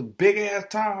downstairs, a big ass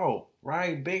Tahoe,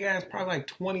 right? Big ass, probably like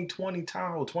 2020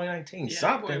 Tahoe, 2019,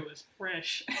 something. That boy was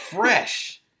fresh.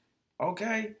 Fresh.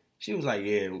 Okay? She was like,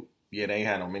 yeah, they ain't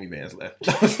had no minivans left.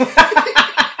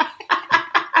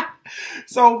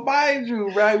 So mind you,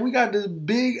 right, we got this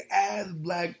big ass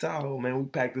black Tahoe, man. We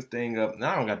packed this thing up.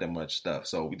 Now I don't got that much stuff,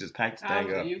 so we just packed this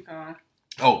thing up. Yukon.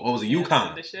 Oh, what was a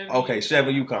Yukon? Okay,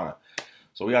 Chevy Yukon.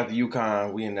 So we got the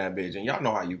Yukon, we in that bitch, and y'all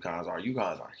know how Yukons are.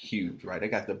 Yukons are huge, right? They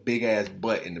got the big ass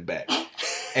butt in the back.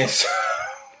 And so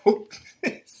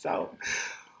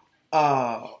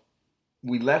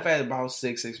we left at about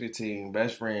 6:15.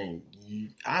 Best friend,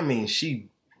 she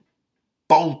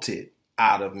bolted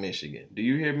out of Michigan. Do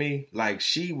you hear me? Like,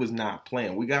 she was not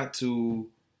playing. We got to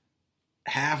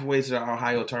halfway to the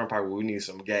Ohio Turnpike where we needed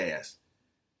some gas.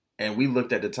 And we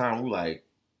looked at the time, we were like,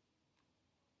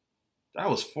 that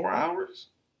was 4 hours?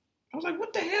 I was like,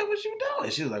 what the hell was you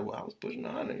doing? She was like, well, I was pushing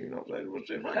 100,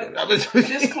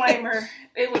 Disclaimer,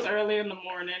 it was early in the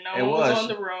morning. No one was on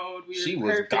the road. She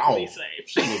was gone. Safe.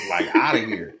 She was like out of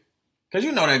here. Because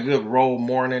that good road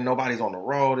morning. Nobody's on the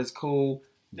road. It's cool.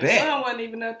 The sun wasn't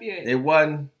even up yet. It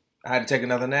wasn't. I had to take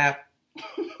another nap.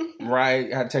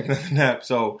 Right? I had to take another nap.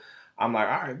 So I'm like,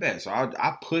 all right, bet. So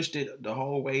I pushed it the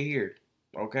whole way here.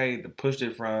 Okay, pushed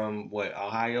it from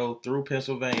Ohio through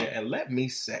Pennsylvania, and let me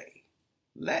say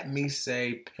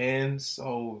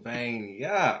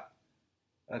Pennsylvania.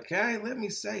 Okay, let me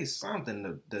say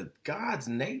something. The God's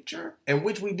nature, in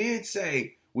which we did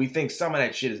say we think some of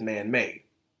that shit is man-made.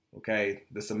 Okay,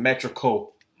 the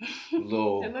symmetrical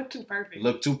little. It looked too perfect.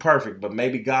 Looked too perfect, but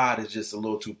maybe God is just a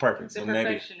little too perfect. He's a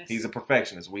perfectionist. Maybe he's a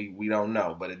perfectionist. We don't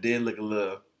know, but it did look a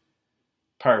little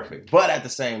perfect. But at the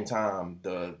same time,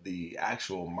 the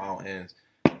actual mountains,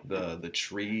 the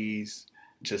trees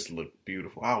just looked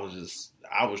beautiful. I was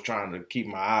trying to keep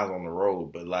my eyes on the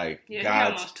road, but like, he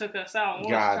almost took us out.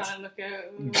 We was trying to look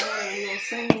at little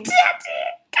scenes.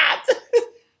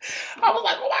 I was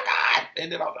like, oh my God.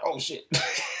 And then I was like, oh shit.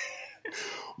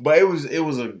 But it was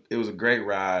a great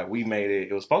ride. We made it.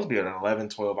 It was supposed to be an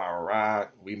 12 hour ride.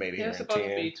 We made it here in 10. It was supposed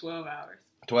to be 12 hours.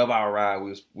 12-hour ride.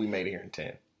 We made it here in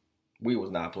 10. We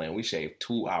was not playing. We shaved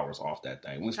 2 hours off that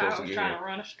thing. We were supposed to get trying to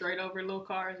run straight over little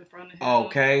cars in front of him.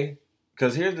 Okay.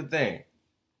 Because here's the thing.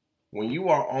 When you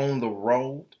are on the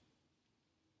road,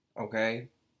 okay,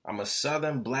 I'm a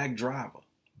Southern black driver.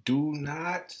 Do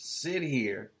not sit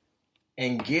here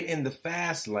and get in the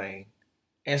fast lane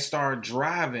and start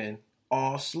driving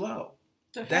all slow.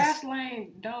 The fast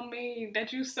lane don't mean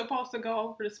that you're supposed to go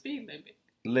over the speed limit.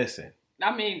 Listen.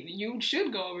 I mean, you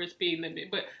should go over the speed limit,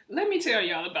 but let me tell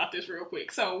y'all about this real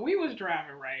quick. So we was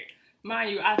driving, right?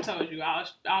 Mind you, I told you I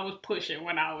was pushing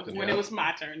when it was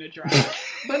my turn to drive.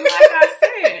 But like I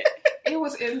said, it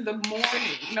was in the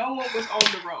morning. No one was on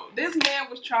the road. This man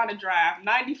was trying to drive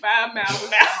 95 miles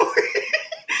an hour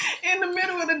in the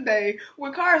middle of the day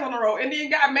with cars on the road, and then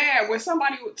got mad when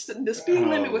the speed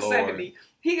limit was 70.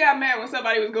 He got mad when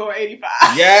somebody was going 85.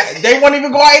 Yeah, they weren't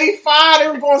even going 85. They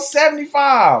were going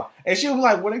 75. And she was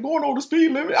like, "Well, they going over the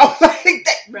speed limit?" I was like,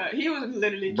 "Bro, he was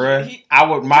literally." Bro,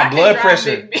 my blood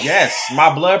pressure. Yes,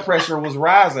 my blood pressure was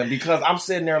rising because I'm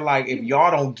sitting there like, if y'all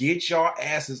don't get y'all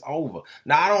asses over.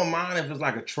 Now, I don't mind if it's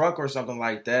like a truck or something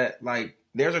like that. Like,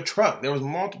 there's a truck. There was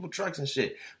multiple trucks and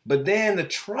shit. But then the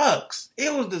trucks,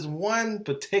 it was this one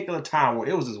particular time where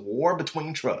it was this war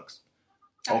between trucks.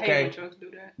 Okay, I hate when trucks do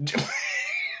that.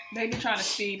 They be trying to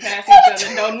speed past each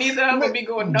other. Don't neither of them be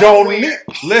going nowhere.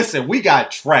 Listen, we got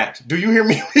trapped. Do you hear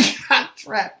me? We got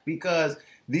trapped because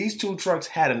these two trucks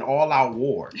had an all-out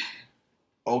war.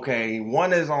 Okay,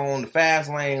 one is on the fast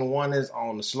lane, one is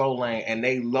on the slow lane, and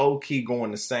they low-key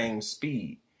going the same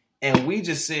speed. And we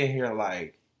just sit here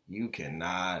like, you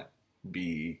cannot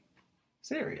be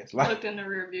serious. Like, looked in the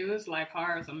rear view, it's like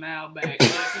cars a mile back.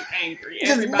 Just angry.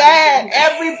 Just mad.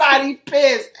 Everybody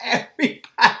pissed.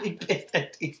 Everybody pissed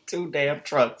at these two damn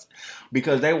trucks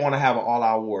because they want to have an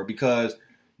all-out war. Because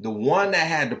the one that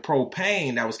had the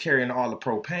propane, that was carrying all the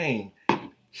propane,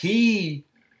 he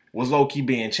was low-key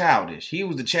being childish. He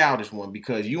was the childish one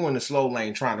because you in the slow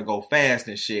lane trying to go fast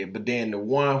and shit. But then the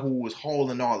one who was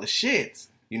holding all the shits,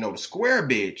 you know, the square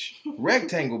bitch,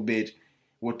 rectangle bitch,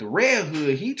 with the red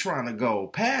hood, he trying to go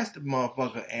past the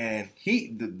motherfucker, and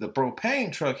the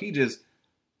propane truck, he just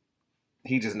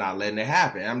not letting it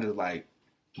happen. I'm just like,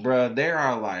 bruh, there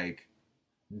are like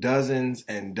dozens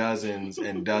and dozens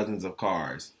and dozens of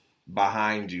cars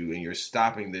behind you, and you're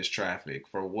stopping this traffic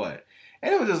for what?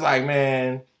 And it was just like,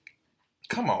 man,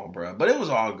 come on, bruh. But it was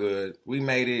all good. We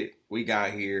made it. We got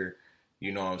here.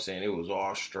 You know what I'm saying? It was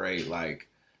all straight. Like,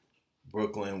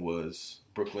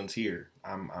 Brooklyn's here.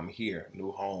 I'm here.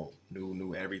 New home.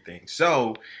 New everything.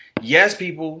 So, yes,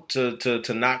 people,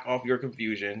 to knock off your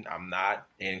confusion, I'm not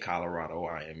in Colorado.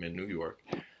 I am in New York.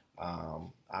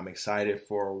 I'm excited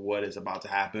for what is about to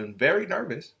happen. Very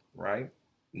nervous, right?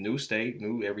 New state,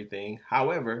 new everything.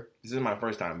 However, this is my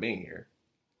first time being here.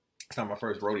 It's not my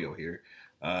first rodeo here.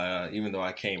 Even though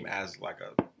I came as like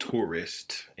a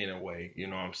tourist in a way, you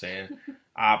know what I'm saying?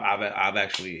 I've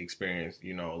actually experienced,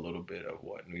 you know, a little bit of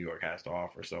what New York has to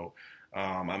offer. So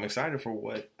I'm excited for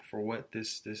what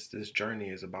this journey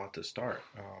is about to start,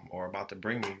 or about to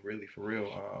bring me, really, for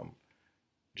real.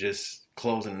 Just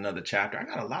closing another chapter. I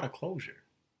got a lot of closure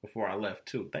before I left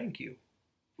too. Thank you.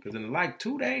 Because in like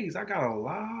 2 days, I got a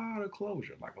lot of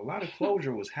closure. Like, a lot of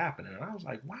closure was happening. And I was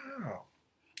like, wow.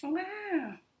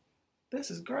 This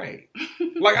is great.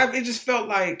 Like, it just felt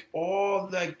like all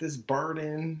like this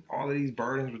burden, all of these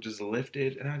burdens were just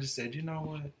lifted. And I just said, you know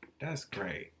what? That's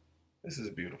great. This is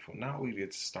beautiful. Now we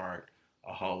get to start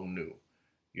a whole new.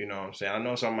 You know what I'm saying? I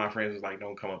know some of my friends was like,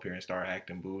 don't come up here and start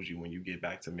acting bougie when you get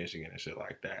back to Michigan and shit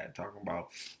like that. Talking about,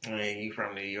 hey, you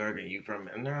from New York and you from...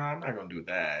 No, I'm not going to do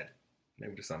that.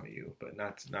 Maybe to some of you, but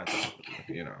not to all of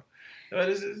you, you know.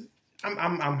 This is...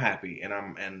 I'm happy and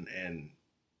I'm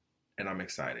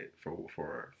excited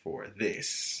for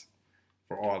this,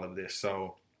 for all of this.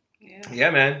 So, yeah,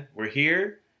 man, we're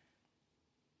here.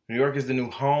 New York is the new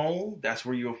home. That's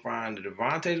where you'll find the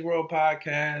Devontae's World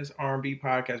podcast, R&B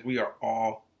podcast. We are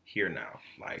all here now.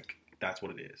 Like, that's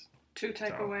what it is. 2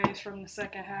 takeaways from the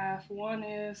second half. One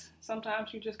is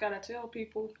sometimes you just got to tell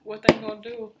people what they're going to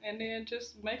do and then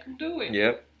just make them do it.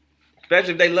 Yep.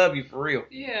 Especially if they love you for real.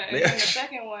 Yeah, and then the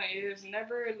second one is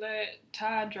never let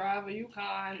Ty drive a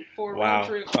Yukon for a road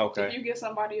trip. Okay. If you get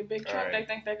somebody a big truck, they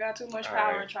think they got too much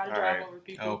power and try to drive over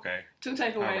people. Okay. 2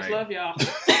 takeaways. Love y'all.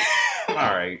 All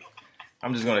right.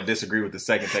 I'm just going to disagree with the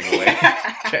second takeaway.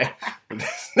 Okay.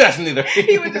 That's neither.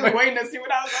 He was just waiting to see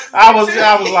what I was going to say.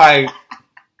 I was like,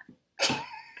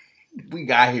 we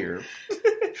got here.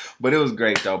 But it was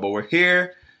great, though. But we're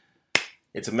here.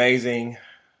 It's amazing.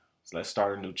 So let's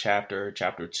start a new chapter.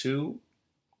 Chapter 2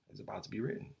 is about to be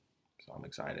written. So I'm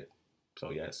excited. So,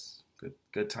 yes,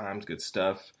 good times, good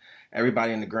stuff.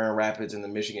 Everybody in the Grand Rapids in the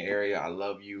Michigan area, I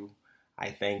love you.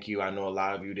 I thank you. I know a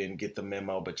lot of you didn't get the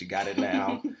memo, but you got it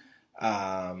now.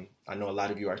 I know a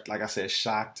lot of you are, like I said,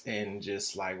 shocked and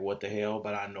just like, what the hell?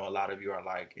 But I know a lot of you are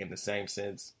like, in the same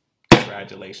sense,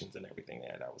 congratulations and everything.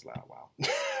 That was loud. Wow.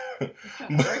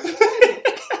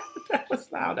 That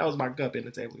was loud. That was my gut in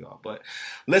the table, y'all. But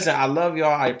listen, I love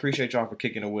y'all. I appreciate y'all for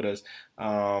kicking it with us.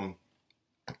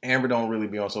 Amber don't really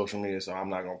be on social media, so I'm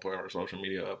not gonna put her social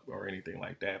media up or anything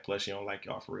like that. Plus, she don't like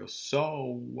y'all for real.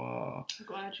 So,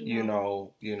 glad you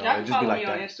know, y'all can just follow be like me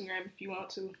that. on Instagram if you want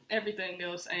to. Everything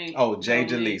else ain't. Oh, Jay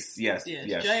Jalise, yes.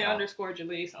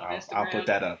 J_Jalise on Instagram. I'll put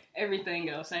that up. Everything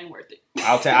else ain't worth it.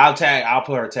 I'll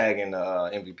put her tag in the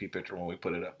MVP picture when we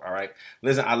put it up. All right.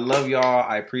 Listen, I love y'all.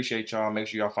 I appreciate y'all. Make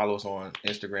sure y'all follow us on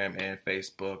Instagram and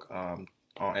Facebook.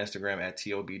 On Instagram at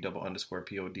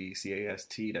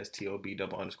TOB_PODCAST. That's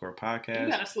TOB_podcast. You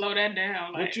gotta slow that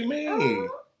down. What you mean?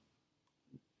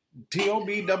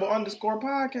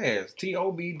 TOB_podcast.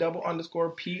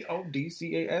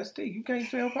 TOB_PODCAST. You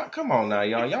can't tell. Come on now,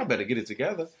 y'all. Y'all better get it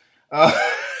together.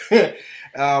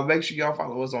 Make sure y'all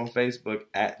follow us on Facebook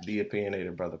at The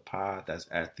Opinionated Brother Pod. That's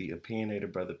at The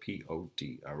Opinionated Brother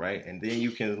POD. All right. And then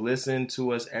you can listen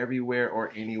to us everywhere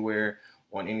or anywhere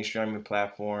on any streaming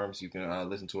platforms. You can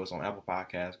listen to us on Apple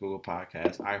Podcasts, Google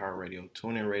Podcasts, iHeartRadio,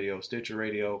 TuneIn Radio, Stitcher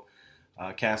Radio,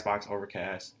 Castbox,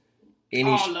 Overcast.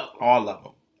 All of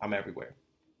them. I'm everywhere.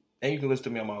 And you can listen to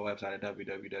me on my website at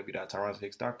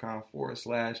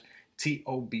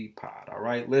www.tyronzahicks.com/TOBpod. All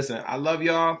right. Listen, I love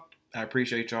y'all. I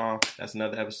appreciate y'all. That's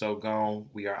another episode gone.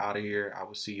 We are out of here. I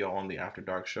will see y'all on the After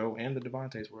Dark show and the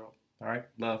Devontae's World. All right.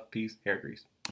 Love, peace, hair grease.